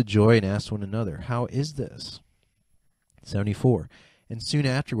filled with joy and asked one another, "How is this?" 74. And soon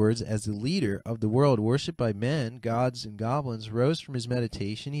afterwards, as the leader of the world, worshipped by men, gods, and goblins, rose from his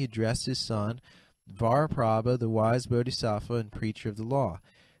meditation, he addressed his son, Vajraprabha, the wise bodhisattva and preacher of the law.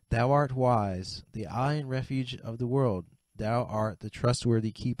 Thou art wise, the eye and refuge of the world. Thou art the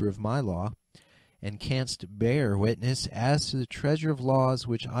trustworthy keeper of my law, and canst bear witness as to the treasure of laws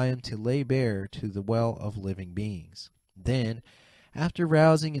which I am to lay bare to the well of living beings. Then, After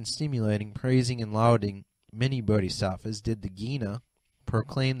rousing and stimulating, praising and lauding many bodhisattvas, did the Gina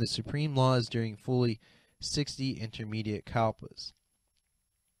proclaim the supreme laws during fully 60 intermediate kalpas.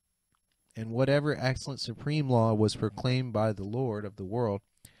 And whatever excellent supreme law was proclaimed by the Lord of the world,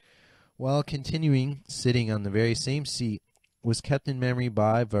 while continuing sitting on the very same seat, was kept in memory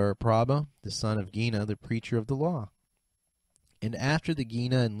by Varaprabha, the son of Gina, the preacher of the law. And after the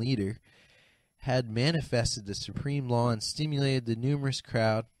Gina and leader had manifested the supreme law and stimulated the numerous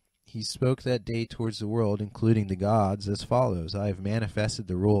crowd, he spoke that day towards the world, including the gods, as follows: I have manifested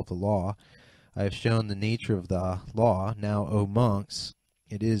the rule of the law. I have shown the nature of the law. Now, O monks,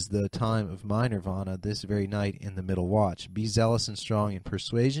 it is the time of my nirvana this very night in the middle watch. Be zealous and strong in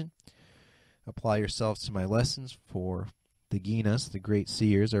persuasion. Apply yourselves to my lessons, for the Ginas, the great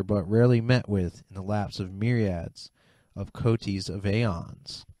seers, are but rarely met with in the lapse of myriads of kotis of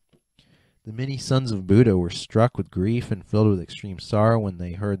aeons. The many sons of Buddha were struck with grief and filled with extreme sorrow when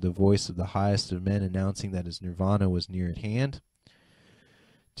they heard the voice of the highest of men announcing that his nirvana was near at hand.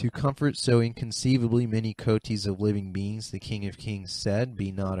 To comfort so inconceivably many kotis of living beings, the King of Kings said,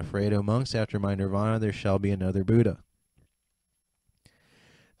 Be not afraid, O monks, after my nirvana there shall be another Buddha.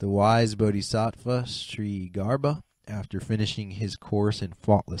 The wise bodhisattva Sri Garbha, after finishing his course in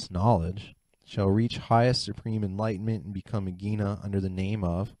faultless knowledge, shall reach highest supreme enlightenment and become a Gina under the name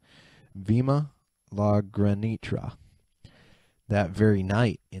of Vima Lagranitra. That very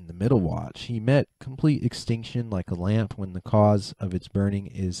night, in the middle watch, he met complete extinction like a lamp when the cause of its burning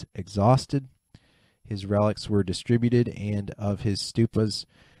is exhausted. His relics were distributed, and of his stupas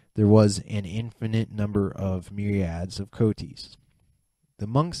there was an infinite number of myriads of kotis. The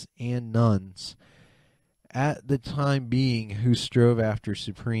monks and nuns, at the time being, who strove after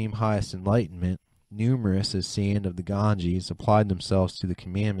supreme highest enlightenment, numerous as sand of the Ganges, applied themselves to the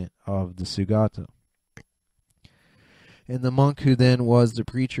commandment of the Sugata. And the monk who then was the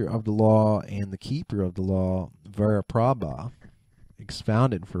preacher of the law and the keeper of the law, Varaprabha,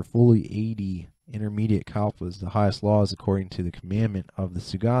 expounded for fully 80 intermediate kalpas the highest laws according to the commandment of the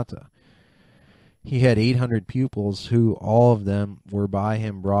Sugata. He had 800 pupils who all of them were by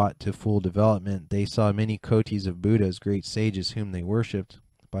him brought to full development. They saw many kotis of Buddhas, great sages whom they worshipped.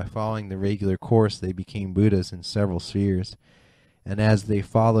 By following the regular course they became Buddhas in several spheres, and as they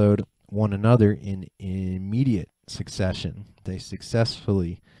followed one another in immediate succession, they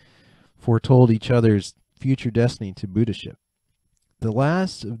successfully foretold each other's future destiny to Buddhaship. The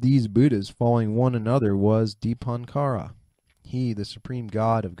last of these Buddhas following one another was Dipankara. He, the supreme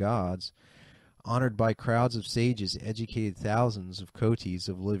god of gods, honored by crowds of sages, educated thousands of kotis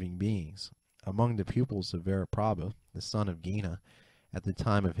of living beings. Among the pupils of Varaprabha, the son of Gina, at the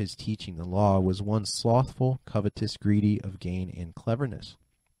time of his teaching the law, was one slothful, covetous, greedy of gain and cleverness.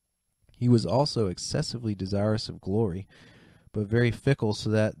 He was also excessively desirous of glory, but very fickle, so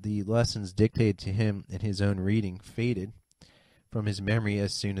that the lessons dictated to him in his own reading faded from his memory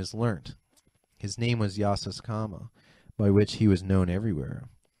as soon as learnt. His name was Yasaskama, by which he was known everywhere.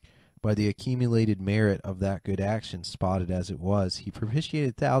 By the accumulated merit of that good action, spotted as it was, he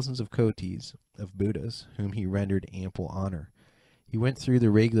propitiated thousands of kotis of Buddhas, whom he rendered ample honor. He went through the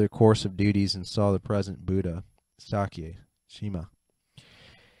regular course of duties and saw the present Buddha, Sakya, Shima.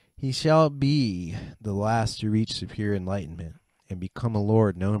 He shall be the last to reach superior enlightenment and become a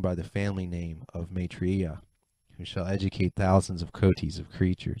lord known by the family name of Maitreya, who shall educate thousands of kotis of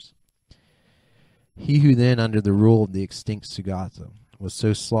creatures. He who then, under the rule of the extinct Sugata, was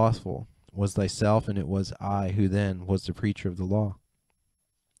so slothful was thyself, and it was I who then was the preacher of the law.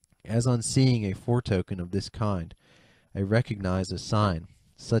 As on seeing a foretoken of this kind, I recognize a sign,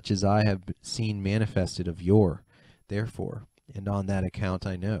 such as I have seen manifested of yore. Therefore, and on that account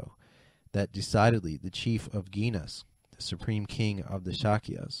I know, that decidedly the chief of Ginas, the supreme king of the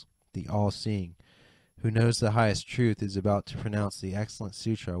Shakyas, the all-seeing, who knows the highest truth, is about to pronounce the excellent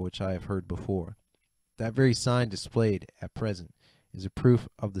sutra which I have heard before. That very sign displayed at present is a proof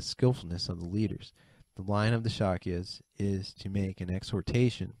of the skillfulness of the leaders. The line of the Shakyas is to make an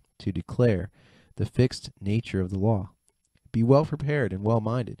exhortation to declare the fixed nature of the law. Be well prepared and well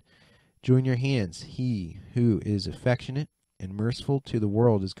minded. Join your hands. He who is affectionate and merciful to the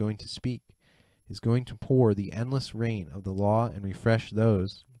world is going to speak, is going to pour the endless rain of the law and refresh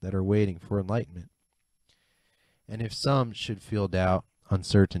those that are waiting for enlightenment. And if some should feel doubt,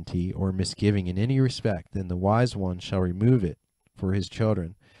 uncertainty, or misgiving in any respect, then the wise one shall remove it for his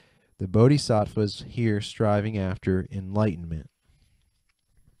children, the bodhisattvas here striving after enlightenment.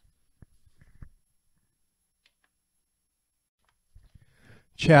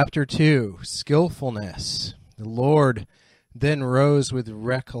 Chapter 2, Skillfulness. The Lord then rose with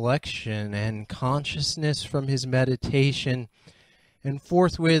recollection and consciousness from his meditation and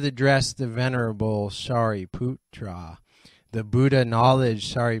forthwith addressed the venerable Shariputra. The Buddha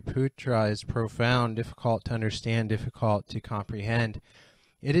knowledge, Shariputra, is profound, difficult to understand, difficult to comprehend.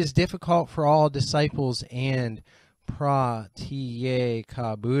 It is difficult for all disciples and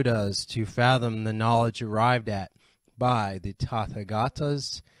Pratyeka Buddhas to fathom the knowledge arrived at by the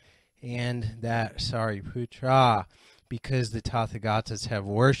Tathagatas and that Shariputra, because the Tathagatas have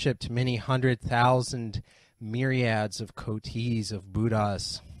worshipped many 100,000 myriads of kotis of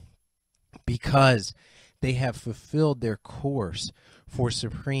Buddhas, because they have fulfilled their course for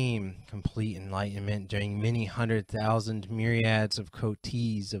supreme, complete enlightenment during many 100,000 myriads of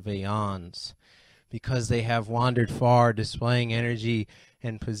kotis of aeons, because they have wandered far, displaying energy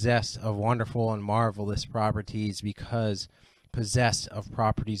and possessed of wonderful and marvelous properties, because possessed of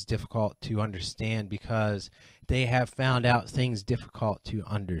properties difficult to understand, because they have found out things difficult to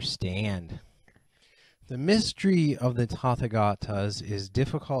understand. The mystery of the Tathagatas is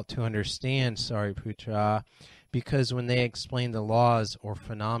difficult to understand, Sariputra, because when they explain the laws or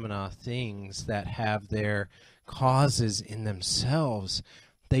phenomena, things that have their causes in themselves,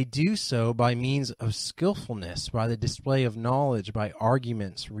 they do so by means of skillfulness, by the display of knowledge, by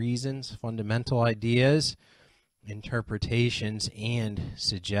arguments, reasons, fundamental ideas, interpretations, and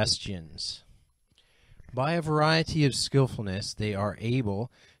suggestions. By a variety of skillfulness, they are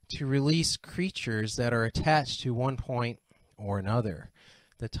able to release creatures that are attached to one point or another.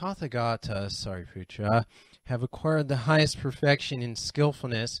 The Tathagatas, Sariputra, have acquired the highest perfection in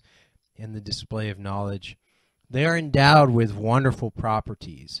skillfulness in the display of knowledge. They are endowed with wonderful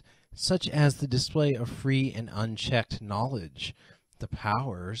properties, such as the display of free and unchecked knowledge, the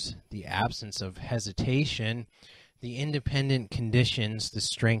powers, the absence of hesitation, the independent conditions, the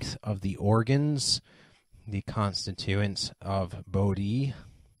strength of the organs, the constituents of bodhi,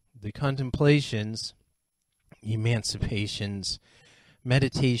 the contemplations, emancipations,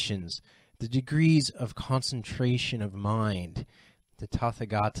 meditations, the degrees of concentration of mind. The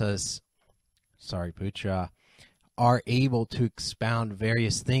Tathagatas, Sariputra, are able to expound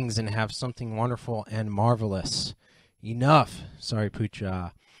various things and have something wonderful and marvelous. Enough,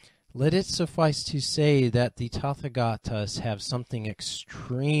 Sariputra. Let it suffice to say that the Tathagatas have something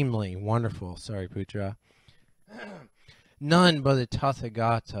extremely wonderful, Sariputra. None but the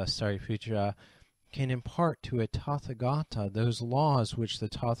Tathagata, Sariputra, can impart to a Tathagata those laws which the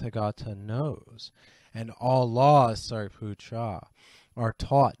Tathagata knows. And all laws, Sariputra, are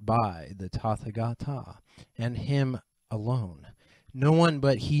taught by the Tathagata, and him alone. No one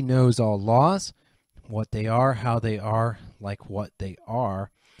but he knows all laws, what they are, how they are, like what they are,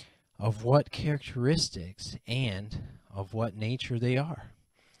 of what characteristics, and of what nature they are.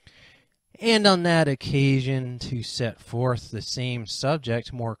 And on that occasion, to set forth the same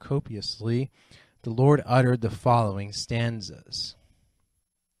subject more copiously, the Lord uttered the following stanzas.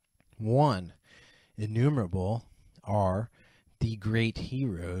 1. Innumerable are the great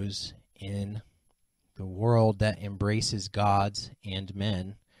heroes in the world that embraces gods and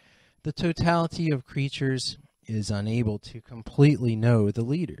men. The totality of creatures is unable to completely know the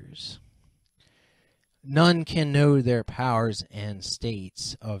leaders. None can know their powers and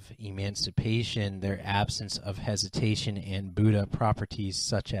states of emancipation, their absence of hesitation, and Buddha properties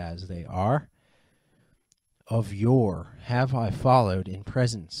such as they are. Of yore have I followed in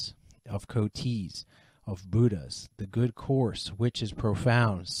presence of kotis, of Buddhas, the good course, which is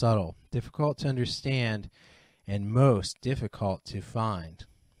profound, subtle, difficult to understand, and most difficult to find.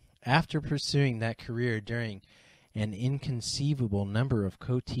 After pursuing that career during an inconceivable number of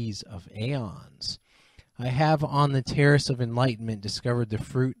kotis of aeons, I have on the terrace of enlightenment discovered the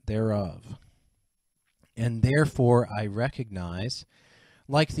fruit thereof. And therefore I recognize,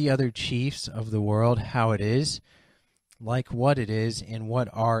 like the other chiefs of the world, how it is, like what it is, and what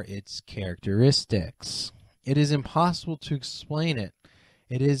are its characteristics. It is impossible to explain it.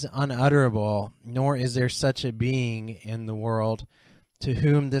 It is unutterable, nor is there such a being in the world to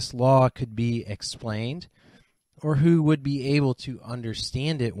whom this law could be explained, or who would be able to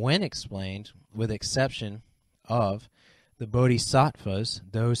understand it when explained, with exception of the bodhisattvas,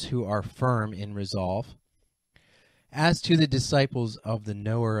 those who are firm in resolve. As to the disciples of the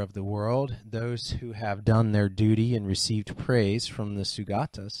knower of the world, those who have done their duty and received praise from the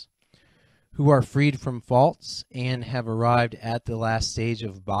Sugatas, who are freed from faults and have arrived at the last stage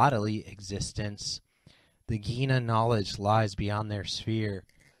of bodily existence, the Gina knowledge lies beyond their sphere.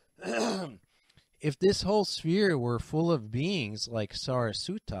 If this whole sphere were full of beings like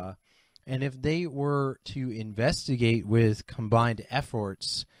Sarasutta, and if they were to investigate with combined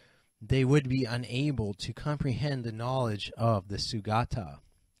efforts, they would be unable to comprehend the knowledge of the Sugata.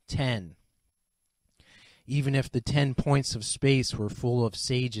 10. Even if the 10 points of space were full of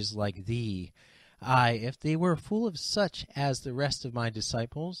sages like thee, aye, if they were full of such as the rest of my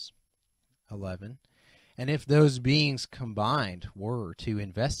disciples, 11, and if those beings combined were to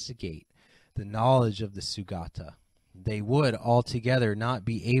investigate the knowledge of the Sugata, they would altogether not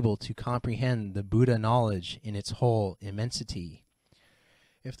be able to comprehend the Buddha knowledge in its whole immensity.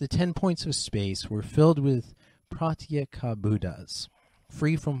 If the 10 points of space were filled with Pratyeka Buddhas,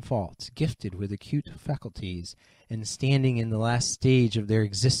 free from faults, gifted with acute faculties, and standing in the last stage of their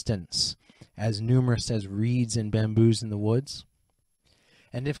existence, as numerous as reeds and bamboos in the woods,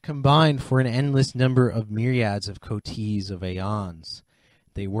 and if combined for an endless number of myriads of kotis of aeons,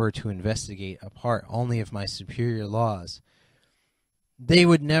 they were to investigate a part only of my superior laws, they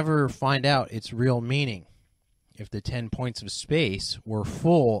would never find out its real meaning. If the 10 points of space were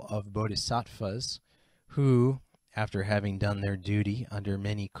full of bodhisattvas who, after having done their duty under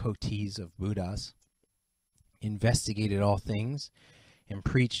many kotis of Buddhas, investigated all things and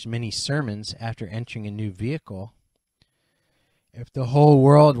preached many sermons after entering a new vehicle, if the whole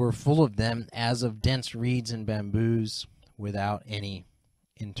world were full of them as of dense reeds and bamboos without any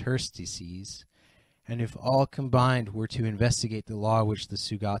interstices, and if all combined were to investigate the law which the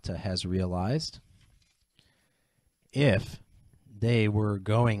Sugata has realized, if they were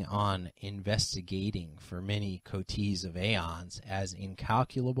going on investigating for many kotis of aeons as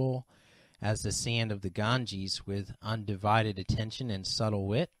incalculable as the sand of the Ganges with undivided attention and subtle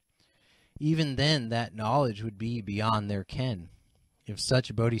wit, even then that knowledge would be beyond their ken. If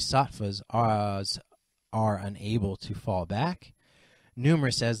such bodhisattvas are unable to fall back,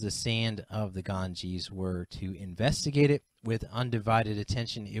 numerous as the sand of the Ganges, were to investigate it with undivided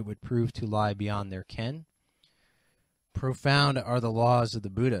attention, it would prove to lie beyond their ken. Profound are the laws of the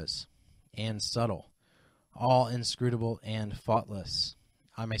Buddhas, and subtle, all inscrutable and faultless.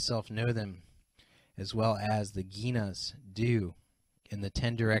 I myself know them as well as the Ginas do in the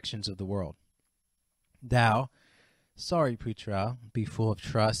 10 directions of the world. Thou, Sariputra, be full of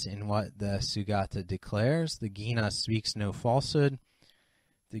trust in what the Sugata declares. The Gina speaks no falsehood.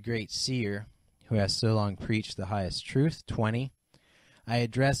 The great seer, who has so long preached the highest truth. 20. I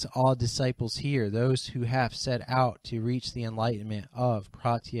address all disciples here, those who have set out to reach the enlightenment of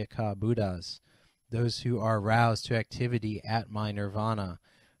Pratyeka Buddhas, those who are roused to activity at my nirvana,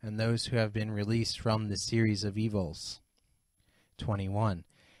 and those who have been released from the series of evils. 21.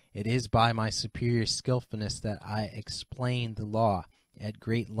 It is by my superior skillfulness that I explain the law at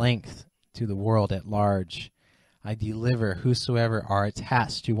great length to the world at large. I deliver whosoever are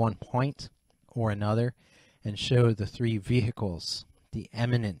attached to one point or another, and show the 3 vehicles, the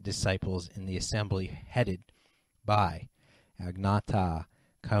eminent disciples in the assembly headed by Agnata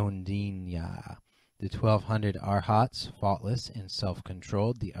Kaundinya, the 1200 arhats, faultless and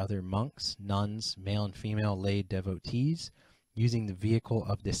self-controlled, the other monks, nuns, male and female lay devotees, using the vehicle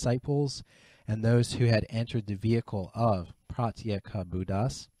of disciples, and those who had entered the vehicle of Pratyeka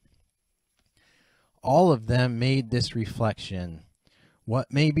Buddhas. All of them made this reflection: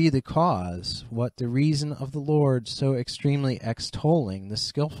 what may be the cause, what the reason of the Lord so extremely extolling the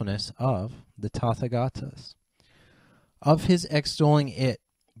skillfulness of the Tathagatas? Of his extolling it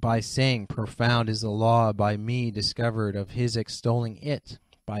by saying, profound is the law by me discovered, of his extolling it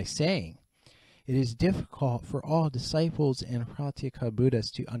by saying, it is difficult for all disciples and Pratyeka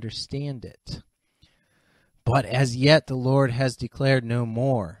Buddhas to understand it. But as yet the Lord has declared no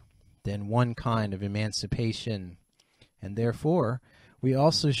more than one kind of emancipation, and therefore we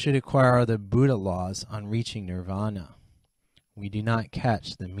also should acquire the Buddha laws on reaching nirvana. We do not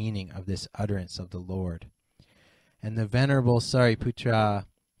catch the meaning of this utterance of the Lord. And the Venerable Sariputra,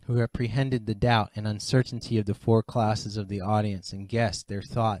 who apprehended the doubt and uncertainty of the 4 classes of the audience and guessed their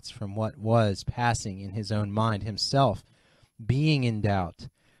thoughts from what was passing in his own mind, himself being in doubt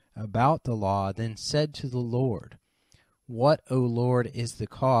about the law, then said to the Lord, what, O Lord, is the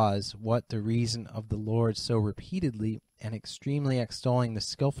cause, what the reason of the Lord so repeatedly and extremely extolling the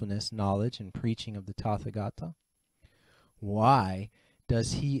skillfulness, knowledge, and preaching of the Tathagata? Why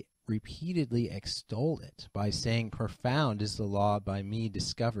does he repeatedly extol it by saying, profound is the law by me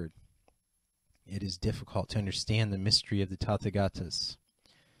discovered? It is difficult to understand the mystery of the Tathagatas.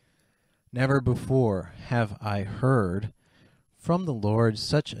 Never before have I heard from the Lord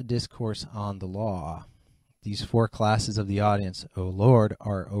such a discourse on the law. These 4 classes of the audience, O Lord,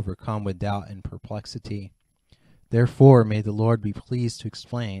 are overcome with doubt and perplexity. Therefore, may the Lord be pleased to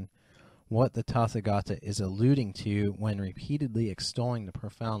explain what the Tathagata is alluding to when repeatedly extolling the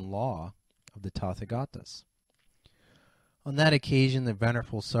profound law of the Tathagatas. On that occasion, the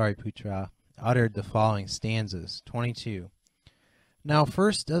Venerable Sariputra uttered the following stanzas. 22. Now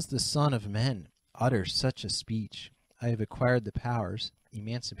first does the Son of Men utter such a speech, I have acquired the powers,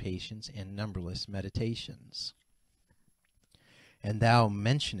 emancipations, and numberless meditations. And thou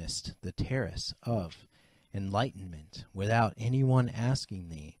mentionest the terrace of enlightenment without anyone asking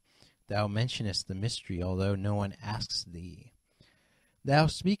thee. Thou mentionest the mystery, although no one asks thee. Thou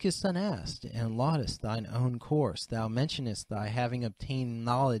speakest unasked, and laudest thine own course. Thou mentionest thy having obtained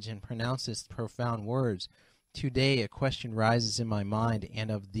knowledge, and pronouncest profound words. Today a question rises in my mind,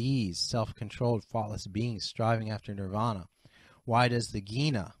 and of these self-controlled, faultless beings striving after nirvana, why does the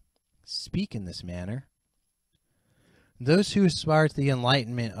Gina speak in this manner? Those who aspire to the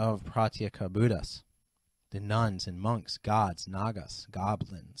enlightenment of Pratyeka Buddhas, the nuns and monks, gods, nagas,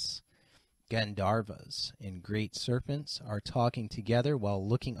 goblins, Gandharvas, and great serpents are talking together while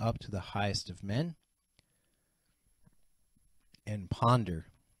looking up to the highest of men and ponder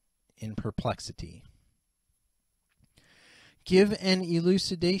in perplexity. Give an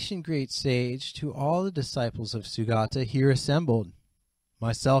elucidation, great sage, to all the disciples of Sugata here assembled.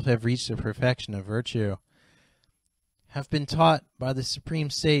 Myself have reached the perfection of virtue, have been taught by the supreme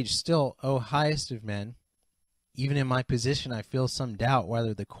sage. Still, O highest of men, even in my position I feel some doubt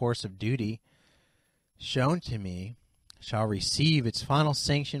whether the course of duty shown to me shall receive its final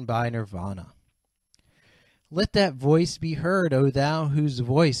sanction by nirvana. Let that voice be heard, O thou whose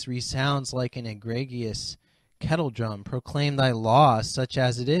voice resounds like an egregious kettle drum. Proclaim thy law such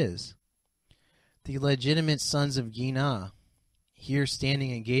as it is. The legitimate sons of Gina, here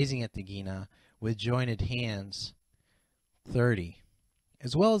standing and gazing at the Gina with jointed hands, 30,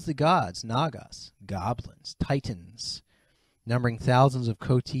 as well as the gods, nagas, goblins, titans, numbering thousands of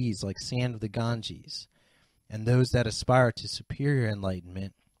kotis like sand of the Ganges, and those that aspire to superior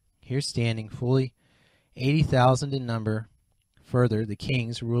enlightenment, here standing fully 80,000 in number. Further, the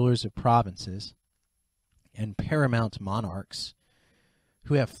kings, rulers of provinces, and paramount monarchs,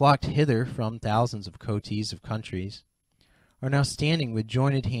 who have flocked hither from thousands of kotis of countries, are now standing with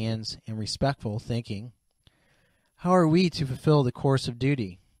jointed hands and respectful, thinking, how are we to fulfill the course of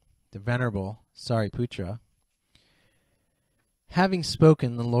duty? The venerable Sariputra, having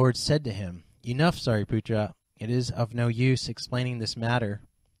spoken, the Lord said to him, Enough, Sariputra, it is of no use explaining this matter.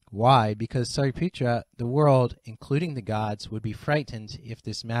 Why? Because, Sariputra, the world, including the gods, would be frightened if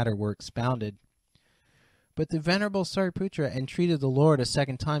this matter were expounded. But the venerable Sariputra entreated the Lord a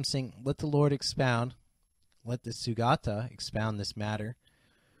second time, saying, Let the Lord expound, let the Sugata expound this matter.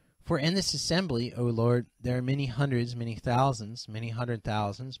 For in this assembly, O Lord, there are many hundreds, many thousands, many hundred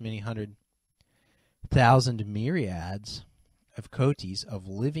thousands, many 100,000 myriads of kotis of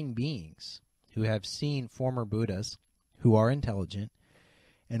living beings who have seen former Buddhas, who are intelligent,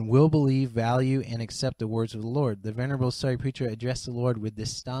 and will believe, value, and accept the words of the Lord. The venerable Sariputra addressed the Lord with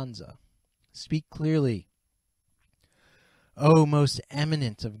this stanza. Speak clearly, O most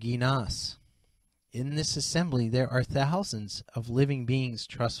eminent of Ginas. In this assembly there are thousands of living beings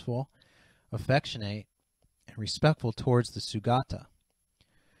trustful, affectionate, and respectful towards the Sugata.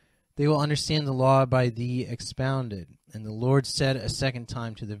 They will understand the law by thee expounded. And the Lord said a second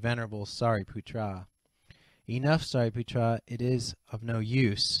time to the venerable Sariputra, Enough, Sariputra, it is of no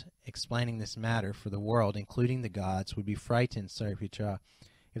use explaining this matter, for the world, including the gods, would be frightened, Sariputra,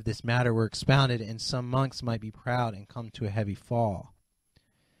 if this matter were expounded, and some monks might be proud and come to a heavy fall.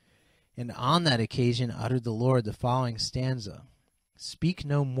 And on that occasion uttered the Lord the following stanza, Speak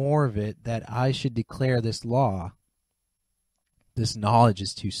no more of it, that I should declare this law. This knowledge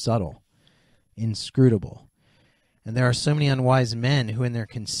is too subtle, inscrutable, and there are so many unwise men who in their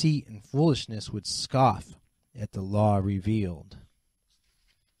conceit and foolishness would scoff at the law revealed.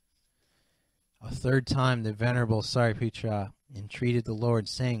 A third time the venerable Sariputra entreated the Lord,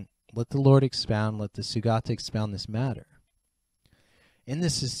 saying, Let the Lord expound, let the Sugata expound this matter. In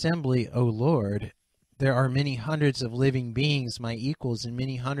this assembly, O Lord, there are many hundreds of living beings, my equals, and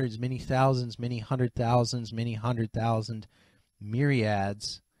many hundreds, many thousands, many 100,000s, many 100,000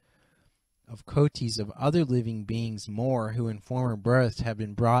 myriads of kotis of other living beings more, who in former births have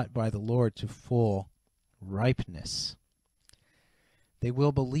been brought by the Lord to full ripeness. They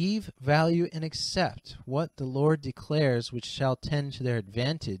will believe, value, and accept what the Lord declares, which shall tend to their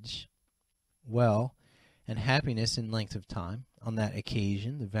advantage, well, and happiness in length of time. On that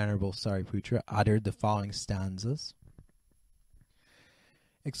occasion, the venerable Sariputra uttered the following stanzas.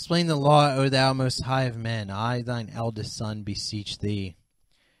 Explain the law, O thou most high of men. I, thine eldest son, beseech thee.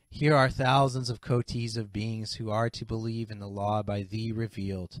 Here are thousands of kotis of beings who are to believe in the law by thee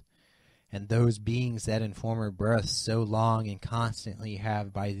revealed, and those beings that in former births so long and constantly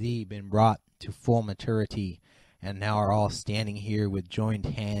have by thee been brought to full maturity, and now are all standing here with joined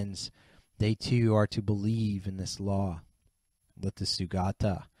hands. They too are to believe in this law. Let the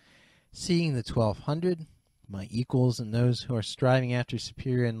Sugata Seeing the 1200, my equals and those who are striving after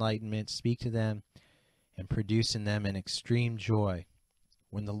superior enlightenment speak to them and produce in them an extreme joy.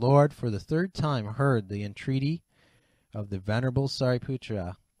 When the Lord for the third time heard the entreaty of the Venerable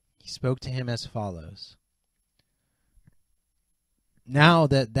Sariputra, he spoke to him as follows. Now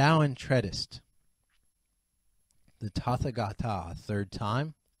that thou entreatest the Tathagata a third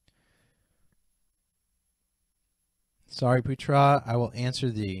time, Sariputra, I will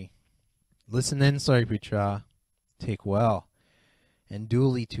answer thee. Listen then, Sariputra, take well and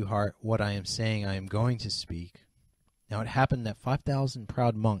duly to heart what I am saying I am going to speak. Now it happened that 5,000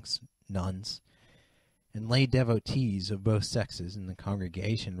 proud monks, nuns, and lay devotees of both sexes in the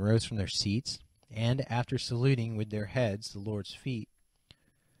congregation rose from their seats, and after saluting with their heads the Lord's feet,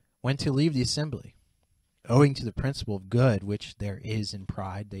 went to leave the assembly. Owing to the principle of good which there is in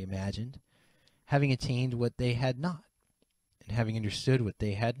pride, they imagined, having attained what they had not, and having understood what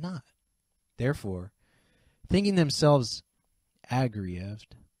they had not. Therefore, thinking themselves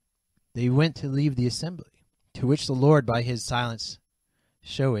aggrieved, they went to leave the assembly, to which the Lord by his silence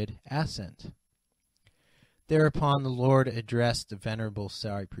showed assent. Thereupon the Lord addressed the Venerable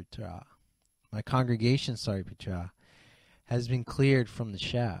Sariputra. My congregation, Sariputra, has been cleared from the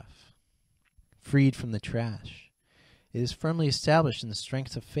chaff, freed from the trash. It is firmly established in the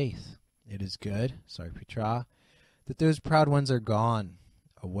strength of faith. It is good, Sariputra, that those proud ones are gone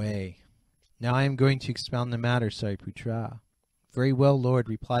away. Now I am going to expound the matter, Sariputra. Very well, Lord,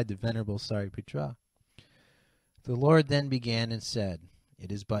 replied the Venerable Sariputra. The Lord then began and said,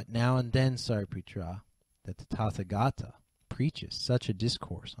 It is but now and then, Sariputra, that the Tathagata preaches such a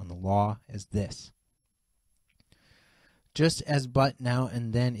discourse on the law as this. Just as but now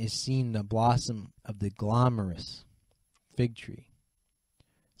and then is seen the blossom of the glamorous fig tree,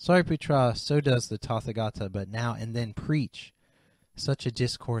 Sariputra, so does the Tathagata but now and then preach such a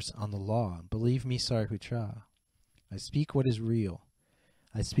discourse on the law. Believe me, Sariputra, I speak what is real.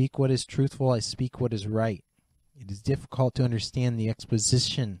 I speak what is truthful. I speak what is right. It is difficult to understand the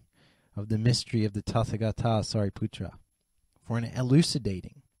exposition of the mystery of the Tathagata, Sariputra. For in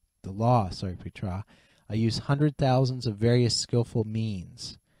elucidating the law, Sariputra, I use 100,000s of various skillful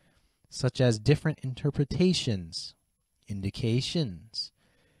means, such as different interpretations, indications,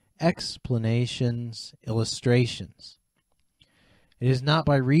 explanations, illustrations. It is not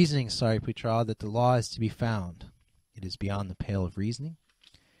by reasoning, Sariputra, that the law is to be found. It is beyond the pale of reasoning,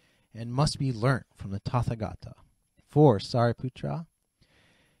 and must be learnt from the Tathagata. For, Sariputra,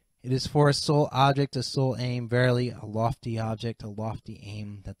 it is for a sole object, a sole aim, verily a lofty object, a lofty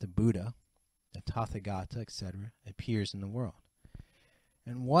aim, that the Buddha, the Tathagata, etc., appears in the world.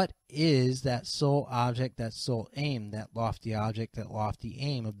 And what is that sole object, that sole aim, that lofty object, that lofty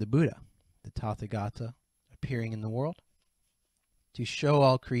aim of the Buddha, the Tathagata, appearing in the world? To show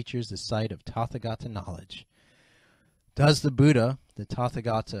all creatures the sight of Tathagata knowledge. Does the Buddha, the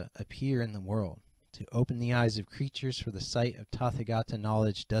Tathagata, appear in the world? To open the eyes of creatures for the sight of Tathagata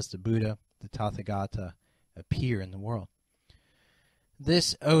knowledge, does the Buddha, the Tathagata, appear in the world?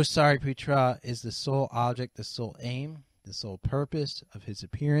 This, O Sariputra, is the sole object, the sole aim, the sole purpose of his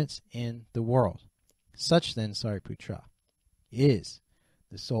appearance in the world. Such then, Sariputra, is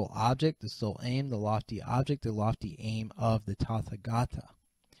the sole object, the sole aim, the lofty object, the lofty aim of the Tathagata.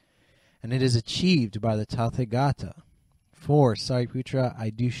 And it is achieved by the Tathagata. For, Sariputra, I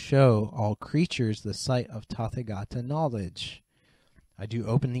do show all creatures the sight of Tathagata knowledge. I do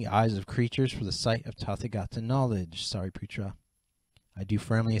open the eyes of creatures for the sight of Tathagata knowledge, Sariputra. I do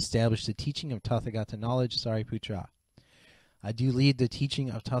firmly establish the teaching of Tathagata knowledge, Sariputra. I do lead the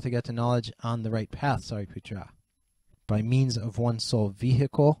teaching of Tathagata knowledge on the right path, Sariputra, by means of one sole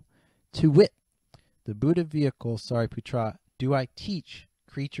vehicle, to wit, the Buddha vehicle, Sariputra, do I teach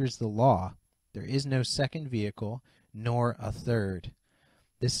creatures the law. There is no second vehicle, nor a third.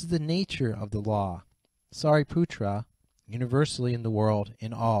 This is the nature of the law, Sariputra, universally in the world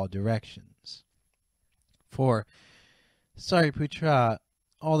in all directions. For, Sariputra,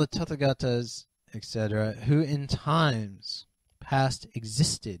 all the Tathagatas, etc., who in times past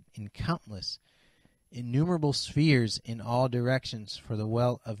existed in countless, innumerable spheres in all directions for the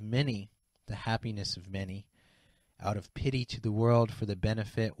well of many, the happiness of many, out of pity to the world for the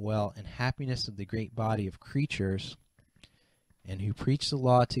benefit, well, and happiness of the great body of creatures, and who preach the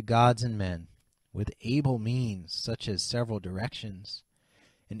law to gods and men with able means, such as several directions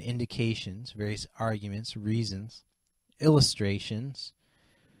and indications, various arguments, reasons, illustrations,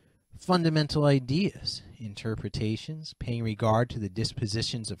 fundamental ideas, interpretations, paying regard to the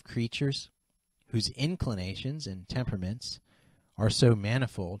dispositions of creatures, whose inclinations and temperaments are so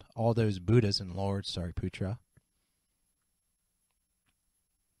manifold, all those Buddhas and Lords, Sariputra,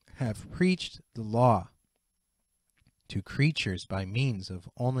 have preached the law to creatures by means of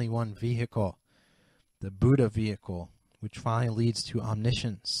only one vehicle, the Buddha vehicle, which finally leads to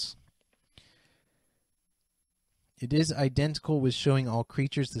omniscience. It is identical with showing all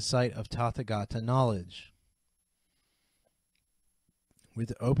creatures the sight of Tathagata knowledge,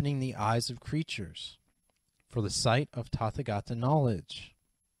 with opening the eyes of creatures for the sight of Tathagata knowledge,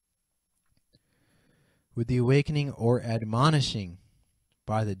 with the awakening or admonishing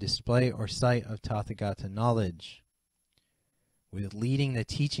by the display or sight of Tathagata knowledge, with leading the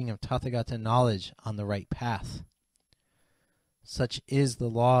teaching of Tathagata knowledge on the right path. Such is the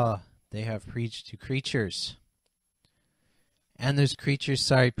law they have preached to creatures. And those creatures,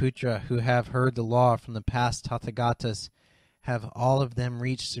 Sariputra, who have heard the law from the past Tathagatas, have all of them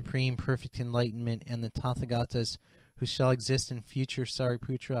reached supreme perfect enlightenment, and the Tathagatas who shall exist in future,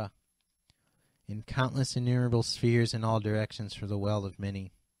 Sariputra, in countless innumerable spheres in all directions for the well of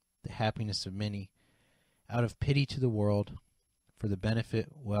many, the happiness of many, out of pity to the world, for the benefit,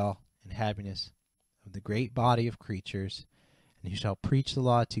 well, and happiness of the great body of creatures, and who shall preach the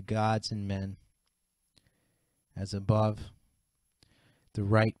law to gods and men, as above, the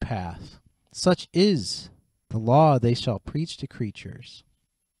right path. Such is the law they shall preach to creatures.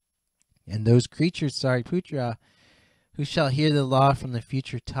 And those creatures, Sariputra, who shall hear the law from the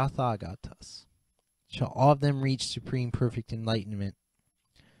future Tathagatas, shall all of them reach supreme perfect enlightenment.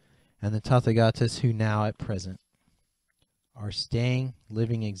 And the Tathagatas who now at present are staying,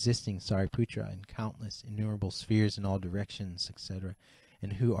 living, existing, Sariputra, in countless innumerable spheres in all directions, etc.,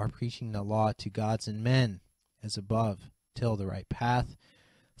 and who are preaching the law to gods and men, as above, till the right path.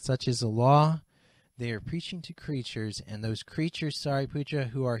 Such is the law they are preaching to creatures, and those creatures,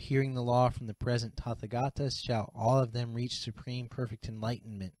 Sariputra, who are hearing the law from the present Tathagatas, shall all of them reach supreme perfect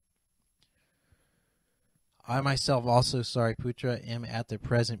enlightenment. I myself also, Sariputra, am at the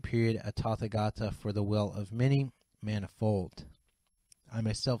present period a Tathagata for the will of many, manifold. I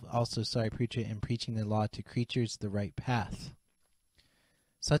myself also, Sariputra, am preaching the law to creatures, the right path.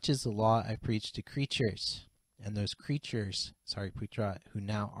 Such is the law I preach to creatures, and those creatures, Sariputra, who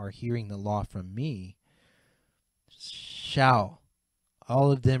now are hearing the law from me, shall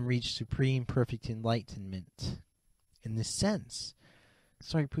all of them reach supreme perfect enlightenment. In this sense,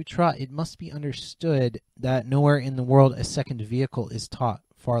 Sariputra, it must be understood that nowhere in the world a second vehicle is taught,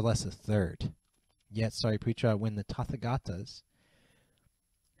 far less a third. Yet, Sariputra, when the Tathagatas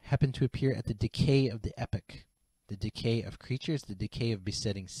happen to appear at the decay of the epoch, the decay of creatures, the decay of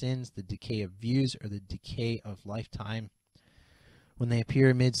besetting sins, the decay of views, or the decay of lifetime, when they appear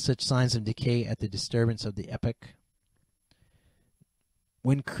amid such signs of decay at the disturbance of the epoch,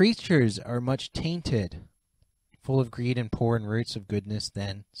 when creatures are much tainted, full of greed and poor in roots of goodness,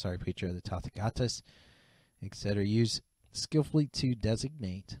 then, Sariputra, the Tathagatas, etc., use skillfully to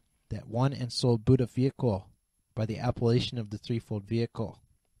designate that one and sole Buddha vehicle by the appellation of the threefold vehicle.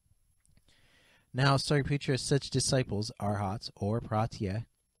 Now, Sariputra, such disciples, arhats or pratya,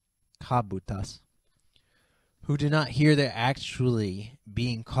 kabhutas, who do not hear their actually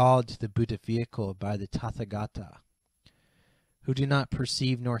being called to the Buddha vehicle by the Tathagata, who do not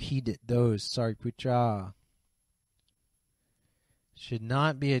perceive nor heed it, those, Sariputra, should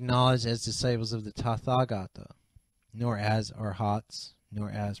not be acknowledged as disciples of the Tathagata, nor as arhats, nor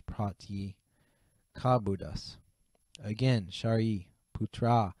as pratya, kabhutas. Again, Shari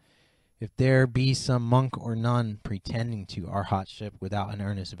Putra, if there be some monk or nun pretending to arhatship without an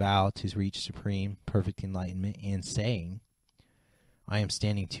earnest vow to reach supreme, perfect enlightenment, and saying, I am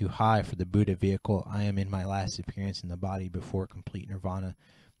standing too high for the Buddha vehicle, I am in my last appearance in the body before complete nirvana,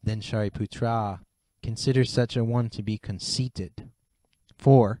 then Shariputra, consider such a one to be conceited.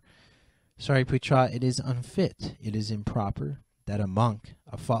 For, Shariputra, it is unfit, it is improper, that a monk,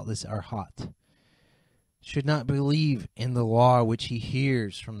 a faultless arhat, should not believe in the law which he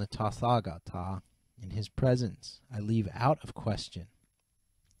hears from the Tathagata in his presence. I leave out of question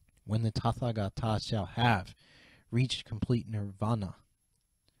when the Tathagata shall have reached complete nirvana.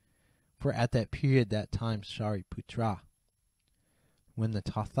 For at that period, that time, Shariputra, when the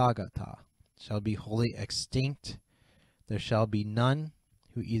Tathagata shall be wholly extinct, there shall be none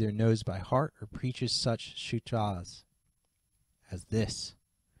who either knows by heart or preaches such sutras as this.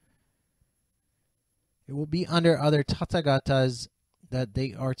 It will be under other Tathagatas that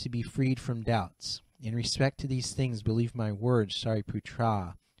they are to be freed from doubts. In respect to these things, believe my words,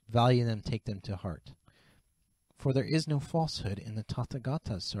 Sariputra, value them, take them to heart. For there is no falsehood in the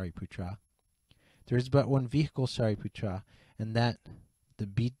Tathagatas, Sariputra. There is but one vehicle, Sariputra, and that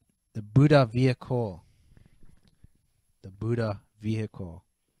the Buddha vehicle. The Buddha vehicle.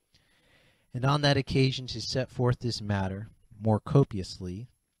 And on that occasion, to set forth this matter more copiously,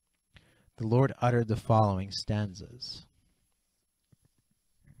 the Lord uttered the following stanzas.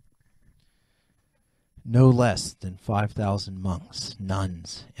 No less than 5,000 monks,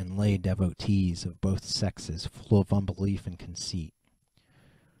 nuns, and lay devotees of both sexes, full of unbelief and conceit,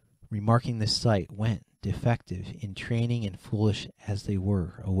 remarking this sight, went, defective in training and foolish as they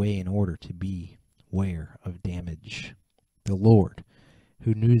were, away in order to beware of damage. The Lord,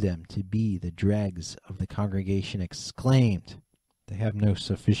 who knew them to be the dregs of the congregation, exclaimed, "They have no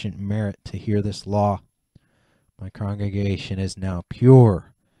sufficient merit to hear this law. My congregation is now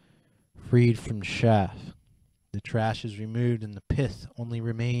pure, freed from chaff. The trash is removed and the pith only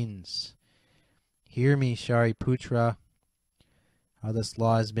remains. Hear me, Shariputra, how this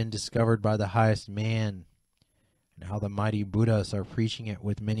law has been discovered by the highest man, and how the mighty Buddhas are preaching it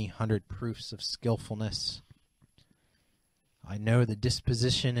with many hundred proofs of skillfulness. I know the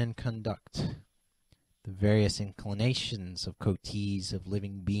disposition and conduct, the various inclinations of kotis of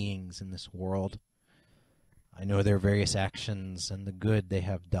living beings in this world. I know their various actions and the good they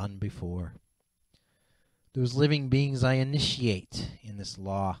have done before. Those living beings I initiate in this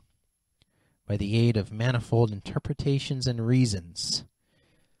law by the aid of manifold interpretations and reasons,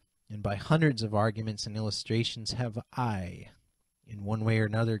 and by hundreds of arguments and illustrations have I, in one way or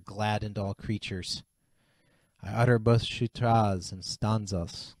another, gladdened all creatures. I utter both sutras and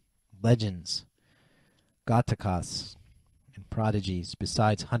stanzas, legends, gatakas, and prodigies,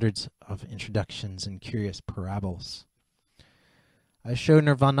 besides hundreds of introductions and curious parables. I show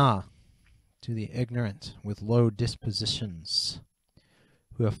nirvana to the ignorant with low dispositions,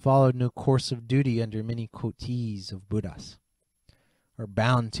 who have followed no course of duty under many kotis of Buddhas, are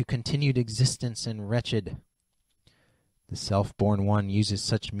bound to continued existence and wretched. The self-born one uses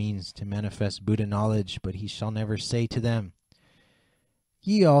such means to manifest Buddha knowledge, but he shall never say to them,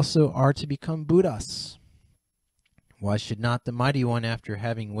 "Ye also are to become Buddhas." Why should not the mighty one, after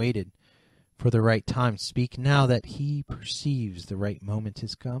having waited for the right time, speak now that he perceives the right moment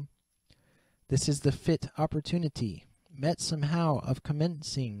is come? This is the fit opportunity, met somehow, of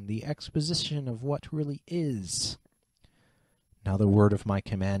commencing the exposition of what really is. Now the word of my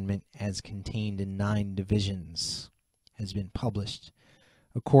commandment, as contained in 9 divisions, has been published,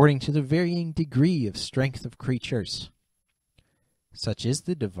 according to the varying degree of strength of creatures. Such is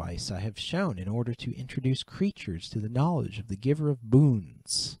the device I have shown in order to introduce creatures to the knowledge of the giver of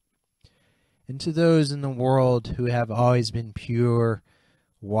boons, and to those in the world who have always been pure,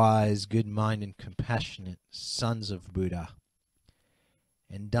 wise, good-minded, and compassionate sons of Buddha,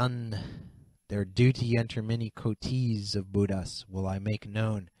 and done their duty under many kotis of Buddhas, will I make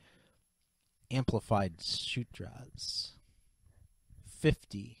known amplified sutras.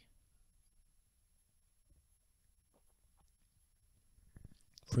 50.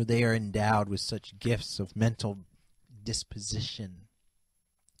 For they are endowed with such gifts of mental disposition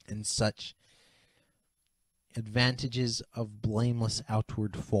and such advantages of blameless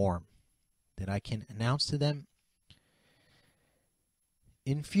outward form that I can announce to them,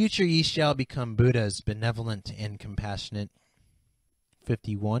 "In future ye shall become Buddhas, benevolent and compassionate."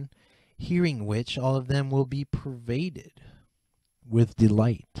 51. Hearing which, all of them will be pervaded with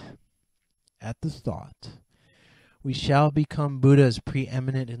delight at the thought, "We shall become Buddhas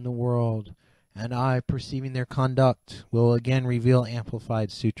preeminent in the world," and I, perceiving their conduct, will again reveal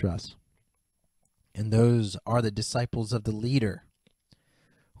amplified sutras. And those are the disciples of the leader,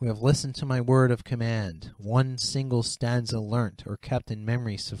 who have listened to my word of command. One single stanza learnt or kept in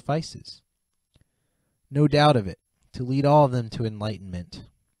memory suffices, no doubt of it, to lead all of them to enlightenment.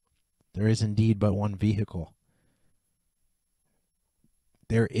 There is indeed but one vehicle.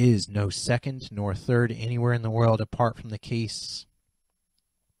 There is no second nor third anywhere in the world apart from the case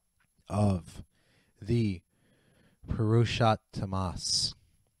of the Purushottamas,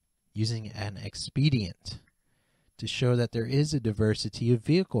 using an expedient to show that there is a diversity of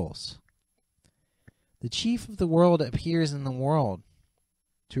vehicles. The chief of the world appears in the world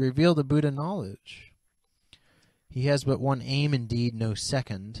to reveal the Buddha knowledge. He has but one aim, indeed no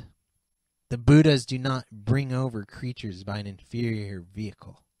second. The Buddhas do not bring over creatures by an inferior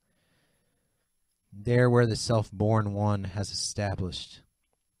vehicle. There where the self-born one has established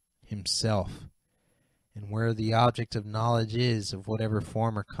himself, and where the object of knowledge is of whatever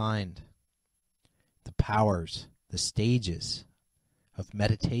form or kind, the powers, the stages of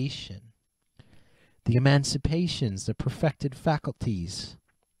meditation, the emancipations, the perfected faculties,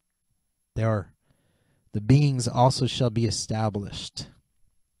 there the beings also shall be established.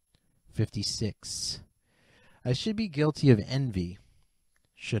 56. I should be guilty of envy,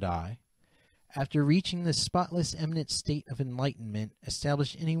 should I, after reaching the spotless eminent state of enlightenment,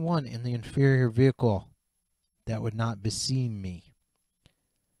 establish any one in the inferior vehicle. That would not beseem me.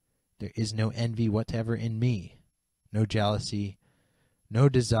 there is no envy whatever in me, no jealousy, no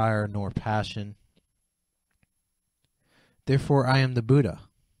desire nor passion. Therefore I am the Buddha,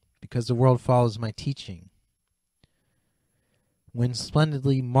 because the world follows my teaching. When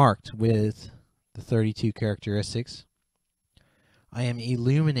splendidly marked with the 32 characteristics, I am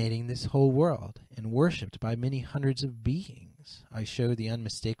illuminating this whole world and worshipped by many hundreds of beings. I show the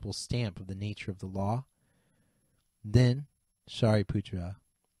unmistakable stamp of the nature of the law. Then, Shariputra,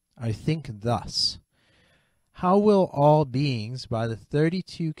 I think thus: how will all beings by the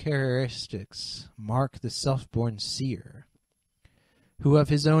 32 characteristics mark the self-born seer, who of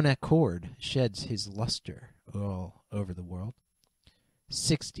his own accord sheds his luster all over the world?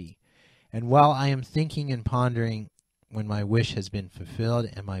 60. And while I am thinking and pondering, when my wish has been fulfilled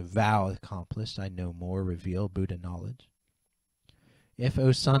and my vow accomplished, I no more reveal Buddha knowledge. If,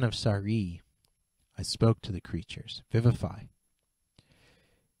 O son of Sari, I spoke to the creatures, vivify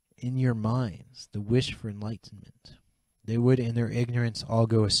in your minds the wish for enlightenment, they would in their ignorance all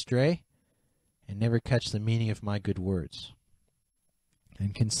go astray and never catch the meaning of my good words.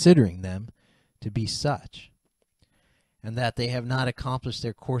 And considering them to be such, and that they have not accomplished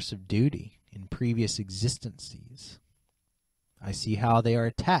their course of duty in previous existences, I see how they are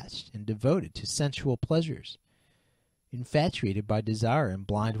attached and devoted to sensual pleasures, infatuated by desire and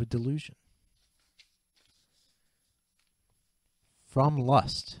blind with delusion. From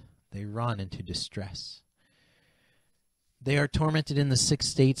lust they run into distress. They are tormented in the 6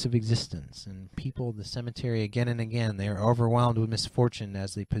 states of existence, and people the cemetery again and again. They are overwhelmed with misfortune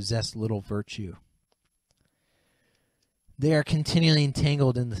as they possess little virtue. They are continually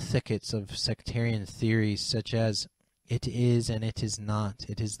entangled in the thickets of sectarian theories such as it is and it is not,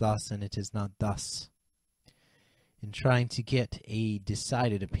 it is thus and it is not thus. In trying to get a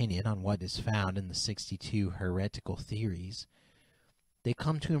decided opinion on what is found in the 62 heretical theories, they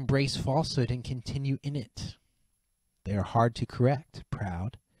come to embrace falsehood and continue in it. They are hard to correct,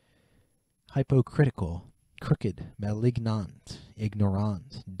 proud, hypocritical, crooked, malignant,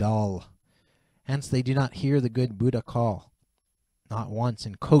 ignorant, dull. Hence they do not hear the good Buddha call, not once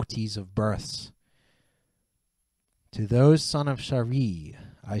in kotis of births. To those son of Shari,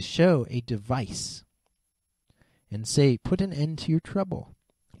 I show a device and say, put an end to your trouble.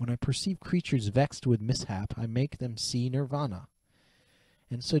 When I perceive creatures vexed with mishap, I make them see nirvana.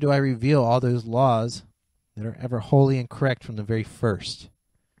 And so do I reveal all those laws that are ever holy and correct from the very first.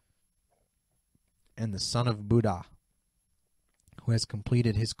 And the son of Buddha, who has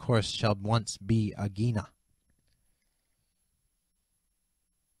completed his course, shall once be a Gina.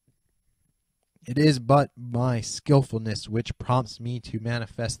 It is but my skillfulness which prompts me to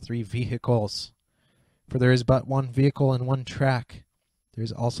manifest 3 vehicles. For there is but one vehicle and one track. There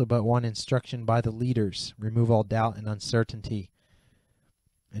is also but one instruction by the leaders. Remove all doubt and uncertainty.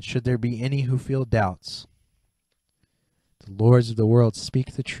 And should there be any who feel doubts, the lords of the world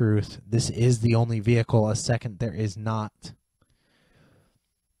speak the truth. This is the only vehicle. A second there is not.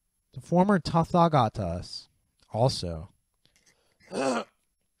 The former Tathagatas also,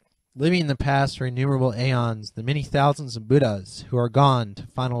 living in the past for innumerable aeons, the many thousands of Buddhas who are gone to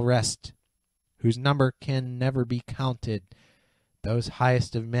final rest, whose number can never be counted, those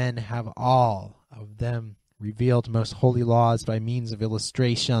highest of men have all of them revealed most holy laws by means of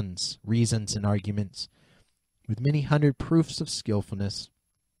illustrations, reasons, and arguments, with many hundred proofs of skillfulness,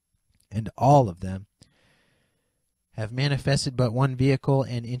 and all of them have manifested but one vehicle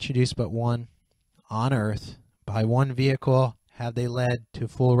and introduced but one on earth. By one vehicle have they led to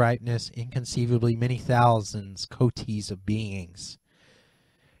full ripeness inconceivably many thousands, kotis of beings.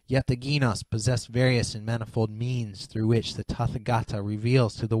 Yet the Ginas possess various and manifold means through which the Tathagata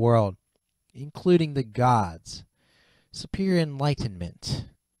reveals to the world, including the gods, superior enlightenment,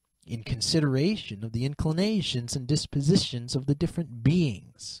 in consideration of the inclinations and dispositions of the different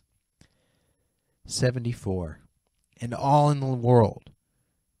beings. 74. And all in the world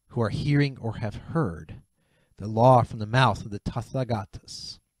who are hearing or have heard the law from the mouth of the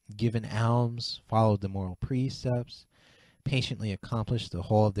Tathagatas, given alms, followed the moral precepts, patiently accomplished the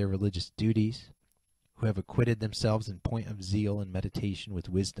whole of their religious duties, who have acquitted themselves in point of zeal and meditation with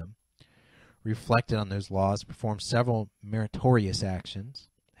wisdom, reflected on those laws, performed several meritorious actions,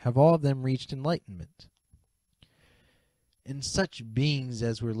 have all of them reached enlightenment. And such beings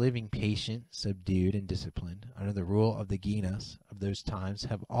as were living patient, subdued, and disciplined under the rule of the Ginas of those times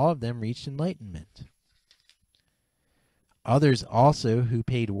have all of them reached enlightenment. Others also who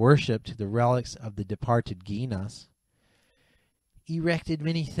paid worship to the relics of the departed Ginas erected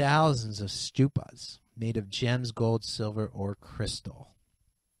many thousands of stupas made of gems, gold, silver, or crystal.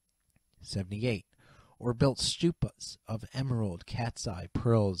 78. Or built stupas of emerald, cat's eye,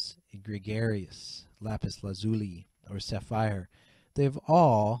 pearls, gregarious, lapis lazuli, or sapphire. They have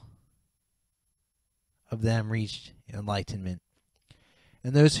all of them reached enlightenment.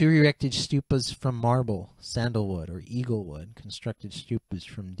 And those who erected stupas from marble, sandalwood, or eaglewood, constructed stupas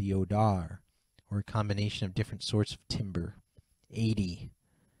from deodar, or a combination of different sorts of timber, 80.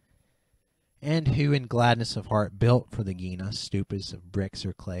 And who in gladness of heart built for the Gina stupas of bricks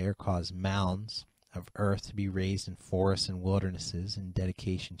or clay, or caused mounds of earth to be raised in forests and wildernesses in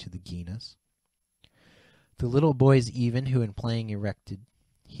dedication to the Ginas. The little boys even who in playing erected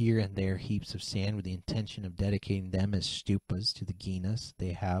here and there heaps of sand with the intention of dedicating them as stupas to the Ginas,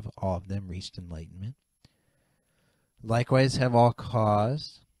 they have all of them reached enlightenment. Likewise have all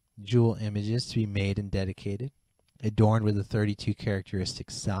caused jewel images to be made and dedicated, adorned with the 32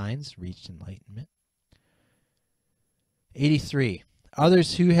 characteristic signs, reached enlightenment. 83.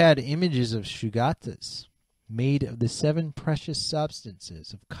 Others who had images of Shugatas, made of the 7 precious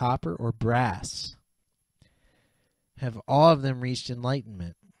substances of copper or brass, have all of them reached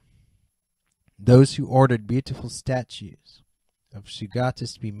enlightenment. Those who ordered beautiful statues of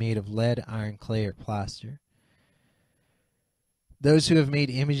Shugatas to be made of lead, iron, clay, or plaster. Those who have made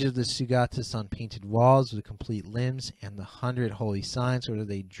images of the Sugatas on painted walls with complete limbs and the 100 holy signs, whether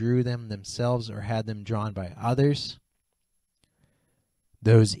they drew them themselves or had them drawn by others.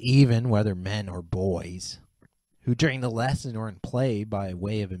 Those even, whether men or boys, who during the lesson or in play by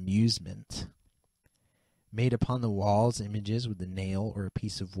way of amusement, made upon the walls images with a nail or a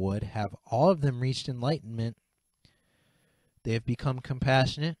piece of wood, have all of them reached enlightenment. They have become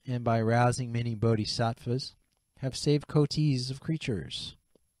compassionate, and by arousing many bodhisattvas, have saved kotis of creatures.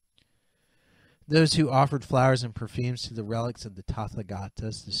 Those who offered flowers and perfumes to the relics of the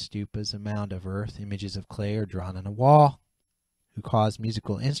Tathagatas, the stupas, a mound of earth, images of clay, or drawn on a wall, who caused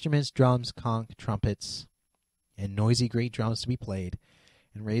musical instruments, drums, conch, trumpets, and noisy great drums to be played,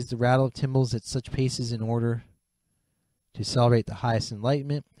 and raised the rattle of cymbals at such paces in order to celebrate the highest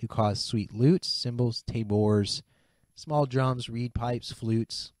enlightenment, who caused sweet lutes, cymbals, tabors, small drums, reed pipes,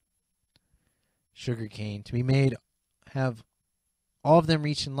 flutes, sugar cane to be made, have all of them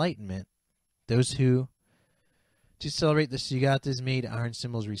reached enlightenment. Those who, to celebrate the Sugatas, made iron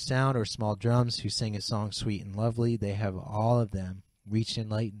cymbals resound, or small drums, who sang a song sweet and lovely, they have all of them reached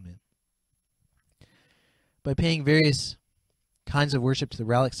enlightenment. By paying various kinds of worship to the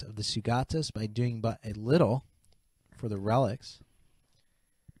relics of the Sugatas, by doing but a little for the relics,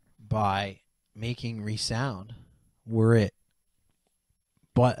 by making resound, were it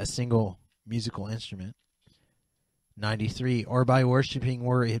but a single musical instrument. 93. Or by worshipping,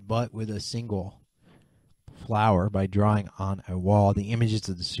 were it but with a single flower, by drawing on a wall the images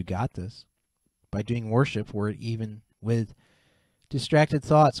of the Sugatas. By doing worship, were it even with distracted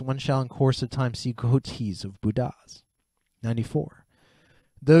thoughts, one shall in course of time see kotis of Buddhas. 94.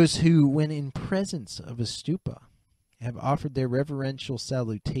 Those who, when in presence of a stupa, have offered their reverential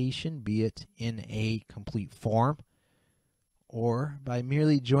salutation, be it in a complete form, or by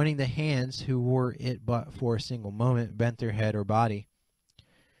merely joining the hands, who were it but for a single moment, bent their head or body,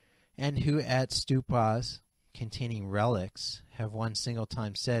 and who at stupas containing relics have one single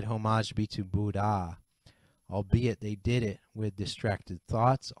time said, homage be to Buddha, albeit they did it with distracted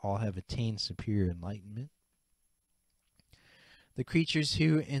thoughts, all have attained superior enlightenment. The creatures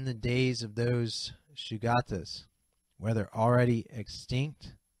who in the days of those Sugatas, whether already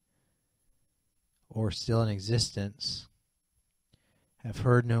extinct or still in existence, have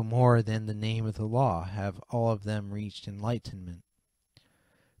heard no more than the name of the law, have all of them reached enlightenment.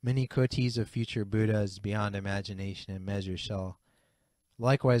 Many kotis of future Buddhas beyond imagination and measure shall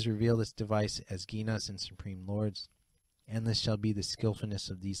likewise reveal this device as Ginas and Supreme Lords, and this shall be the skillfulness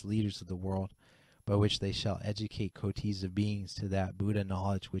of these leaders of the world, by which they shall educate kotis of beings to that Buddha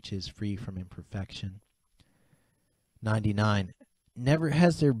knowledge which is free from imperfection. 99. Never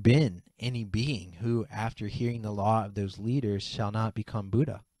has there been any being who, after hearing the law of those leaders, shall not become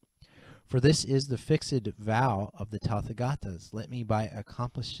Buddha. For this is the fixed vow of the Tathagatas. Let me, by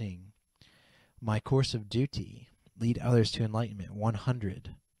accomplishing my course of duty, lead others to enlightenment.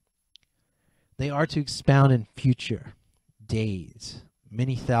 100. They are to expound in future days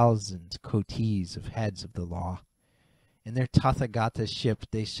many thousand kotis of heads of the law. In their Tathagata ship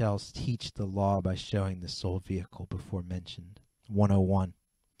they shall teach the law by showing the soul vehicle before mentioned. 101.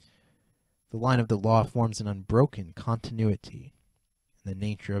 The line of the law forms an unbroken continuity, and the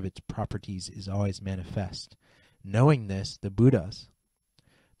nature of its properties is always manifest. Knowing this, the Buddhas,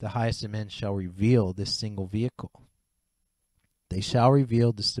 the highest of men, shall reveal this single vehicle. They shall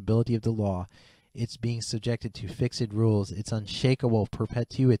reveal the stability of the law its being subjected to fixed rules, its unshakable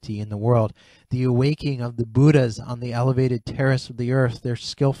perpetuity in the world, the awaking of the Buddhas on the elevated terrace of the earth, their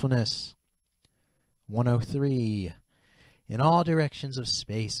skillfulness. 103. In all directions of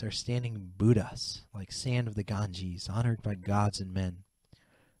space are standing Buddhas, like sand of the Ganges, honored by gods and men.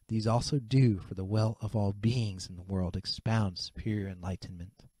 These also do, for the well of all beings in the world, expound superior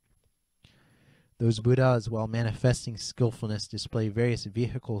enlightenment. Those Buddhas, while manifesting skillfulness, display various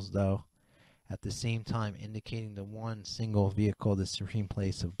vehicles, though, at the same time indicating the one single vehicle, the supreme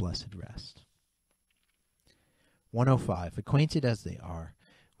place of blessed rest. 105. Acquainted as they are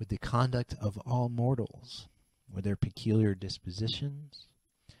with the conduct of all mortals, with their peculiar dispositions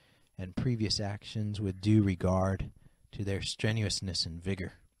and previous actions, with due regard to their strenuousness and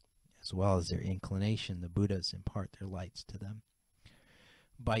vigor, as well as their inclination, the Buddhas impart their lights to them.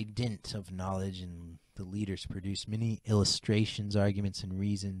 By dint of knowledge, and the leaders produce many illustrations, arguments, and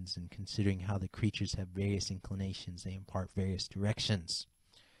reasons, and considering how the creatures have various inclinations, they impart various directions.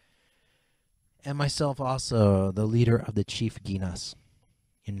 And myself also, the leader of the chief Ginas,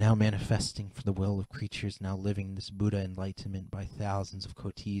 am now manifesting for the will of creatures, now living this Buddha enlightenment by thousands of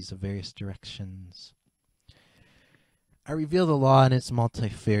kotis of various directions. I reveal the law in its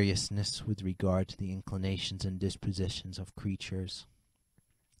multifariousness with regard to the inclinations and dispositions of creatures.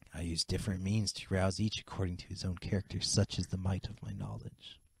 I use different means to rouse each according to his own character, such is the might of my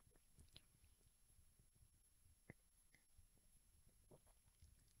knowledge.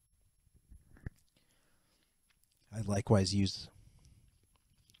 I likewise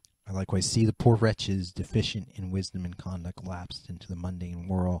see the poor wretches, deficient in wisdom and conduct, lapsed into the mundane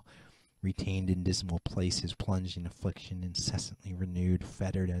whirl, retained in dismal places, plunged in affliction, incessantly renewed,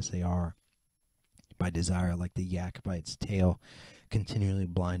 fettered as they are by desire, like the yak by its tail, continually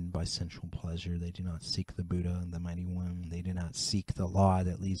blinded by sensual pleasure. They do not seek the Buddha and the mighty one. They do not seek the law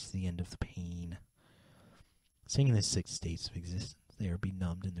that leads to the end of the pain. Seeing the 6 states of existence, they are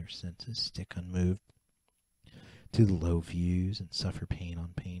benumbed in their senses, stick unmoved to the low views, and suffer pain on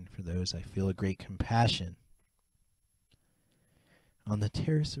pain. For those I feel a great compassion. On the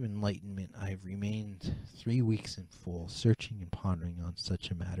terrace of enlightenment I have remained 3 weeks in full, searching and pondering on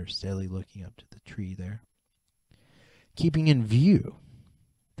such a matter, steadily looking up to the tree there, keeping in view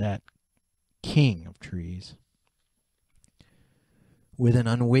that king of trees. With an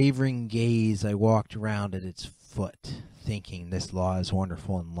unwavering gaze I walked round at its foot, thinking this law is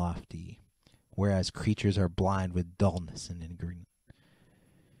wonderful and lofty, whereas creatures are blind with dullness and ignorance.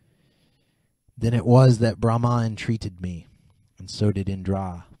 Then it was that Brahma entreated me, and so did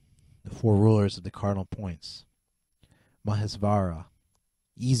Indra, the 4 rulers of the cardinal points, Mahesvara,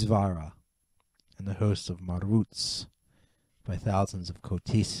 Isvara, and the hosts of Maruts, by thousands of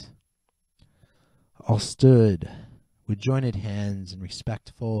kotis. All stood with jointed hands and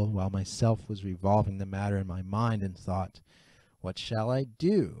respectful, while myself was revolving the matter in my mind and thought, what shall I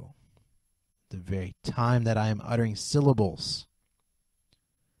do? The very time that I am uttering syllables,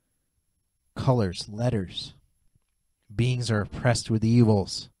 colors, letters, beings are oppressed with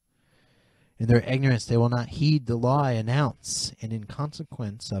evils. In their ignorance they will not heed the law I announce, and in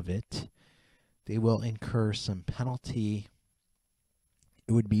consequence of it they will incur some penalty.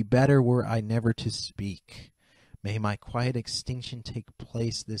 It would be better were I never to speak. May my quiet extinction take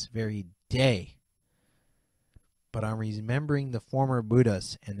place this very day. But on remembering the former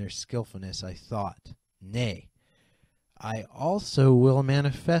Buddhas and their skillfulness, I thought, nay, I also will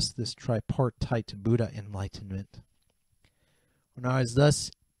manifest this tripartite Buddha enlightenment. When I was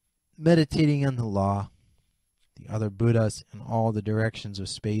thus meditating on the law, the other Buddhas in all the directions of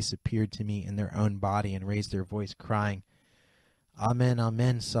space appeared to me in their own body and raised their voice, crying, Amen,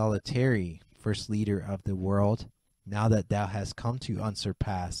 Amen, solitary, first leader of the world, now that thou hast come to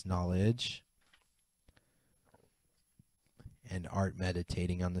unsurpassed knowledge, and art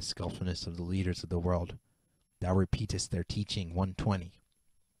meditating on the skillfulness of the leaders of the world, thou repeatest their teaching. 120.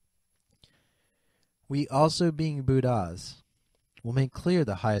 We also, being Buddhas, will make clear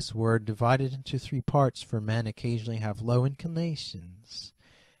the highest word, divided into 3 parts, for men occasionally have low inclinations,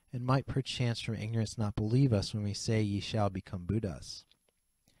 and might perchance from ignorance not believe us when we say ye shall become Buddhas.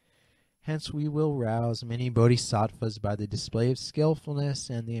 Hence we will rouse many bodhisattvas by the display of skillfulness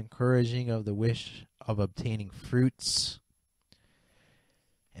and the encouraging of the wish of obtaining fruits.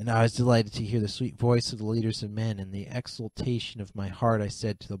 And I was delighted to hear the sweet voice of the leaders of men. In the exultation of my heart I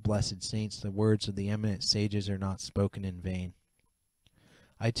said to the blessed saints, the words of the eminent sages are not spoken in vain.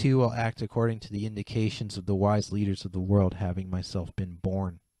 I too will act according to the indications of the wise leaders of the world, having myself been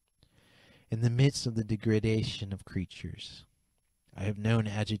born in the midst of the degradation of creatures. I have known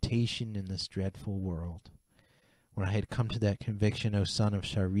agitation in this dreadful world. When I had come to that conviction, O son of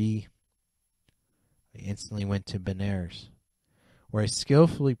Shari, I instantly went to Benares, where I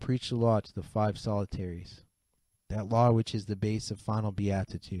skillfully preached the law to the 5 solitaries, that law which is the base of final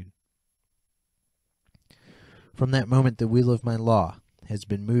beatitude. From that moment the wheel of my law has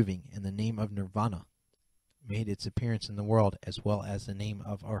been moving, and the name of Nirvana made its appearance in the world, as well as the name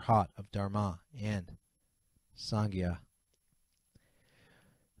of Arhat, of Dharma, and Sangha.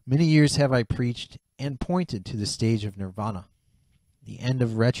 Many years have I preached and pointed to the stage of Nirvana, the end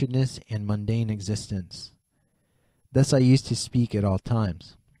of wretchedness and mundane existence. Thus I used to speak at all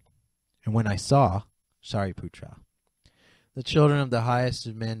times. And when I saw, Sariputra, the children of the highest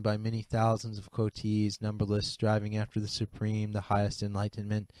of men by many thousands of kotis, numberless, striving after the supreme, the highest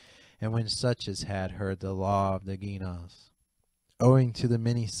enlightenment, and when such as had heard the law of the Ginas, owing to the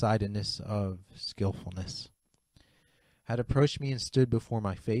many-sidedness of skillfulness, had approached me and stood before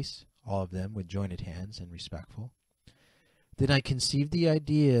my face, all of them with jointed hands and respectful, then I conceived the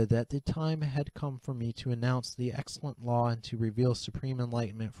idea that the time had come for me to announce the excellent law and to reveal supreme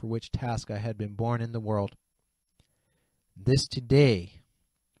enlightenment, for which task I had been born in the world. This today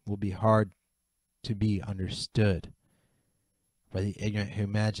will be hard to be understood by the ignorant who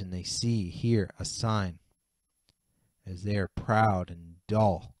imagine they see here a sign, as they are proud and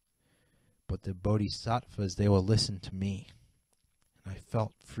dull. But the bodhisattvas, they will listen to me. And I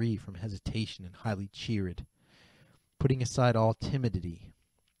felt free from hesitation and highly cheered. Putting aside all timidity,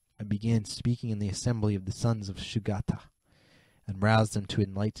 I began speaking in the assembly of the sons of Sugata, and roused them to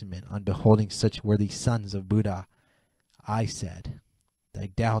enlightenment. On beholding such worthy sons of Buddha, I said, thy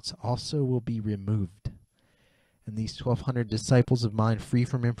doubts also will be removed, and these 1,200 disciples of mine, free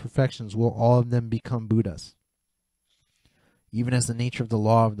from imperfections, will all of them become Buddhas. Even as the nature of the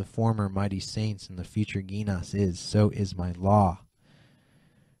law of the former mighty saints and the future Ginas is, so is my law,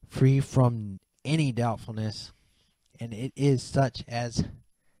 free from any doubtfulness, and it is such as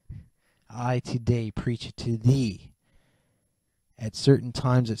I today preach it to thee. At certain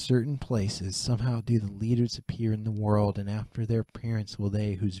times, at certain places, somehow do the leaders appear in the world, and after their appearance will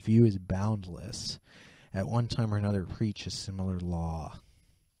they, whose view is boundless, at one time or another preach a similar law.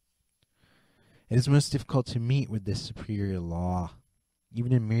 It is most difficult to meet with this superior law.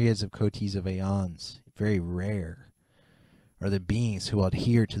 Even in myriads of kotis of aeons, very rare are the beings who will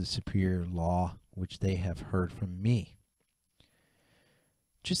adhere to the superior law which they have heard from me.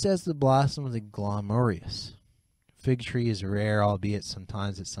 Just as the blossom of the glomorious fig tree is rare, albeit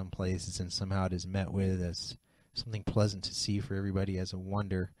sometimes at some places, and somehow it is met with as something pleasant to see for everybody, as a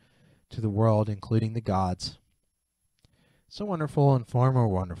wonder to the world, including the gods, so wonderful and far more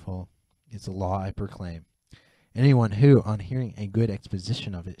wonderful is the law I proclaim. Anyone who, on hearing a good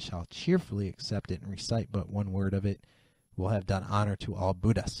exposition of it, shall cheerfully accept it and recite but one word of it, will have done honor to all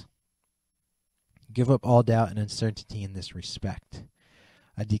Buddhas. Give up all doubt and uncertainty in this respect.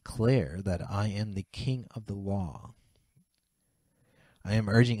 I declare that I am the king of the law. I am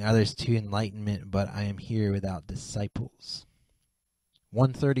urging others to enlightenment, but I am here without disciples.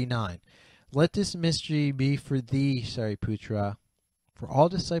 139. Let this mystery be for thee, Sariputra, for all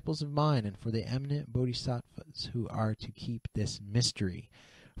disciples of mine, and for the eminent bodhisattvas who are to keep this mystery.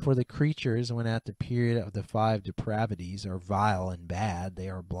 For the creatures, when at the period of the 5 depravities, are vile and bad, they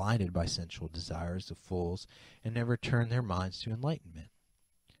are blinded by sensual desires, the fools, and never turn their minds to enlightenment.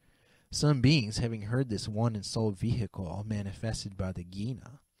 Some beings, having heard this one and sole vehicle manifested by the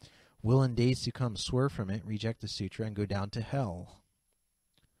Gina, will in days to come swerve from it, reject the sutra, and go down to hell.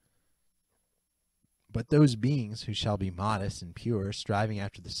 But those beings who shall be modest and pure, striving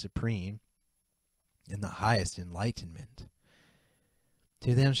after the supreme and the highest enlightenment,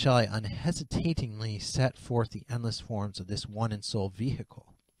 to them shall I unhesitatingly set forth the endless forms of this one and sole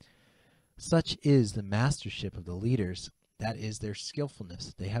vehicle. Such is the mastership of the leaders, that is their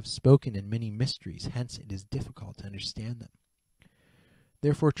skillfulness. They have spoken in many mysteries, hence it is difficult to understand them.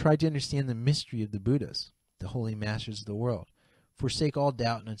 Therefore try to understand the mystery of the Buddhas, the holy masters of the world. Forsake all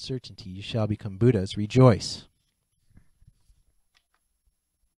doubt and uncertainty, you shall become Buddhas. Rejoice.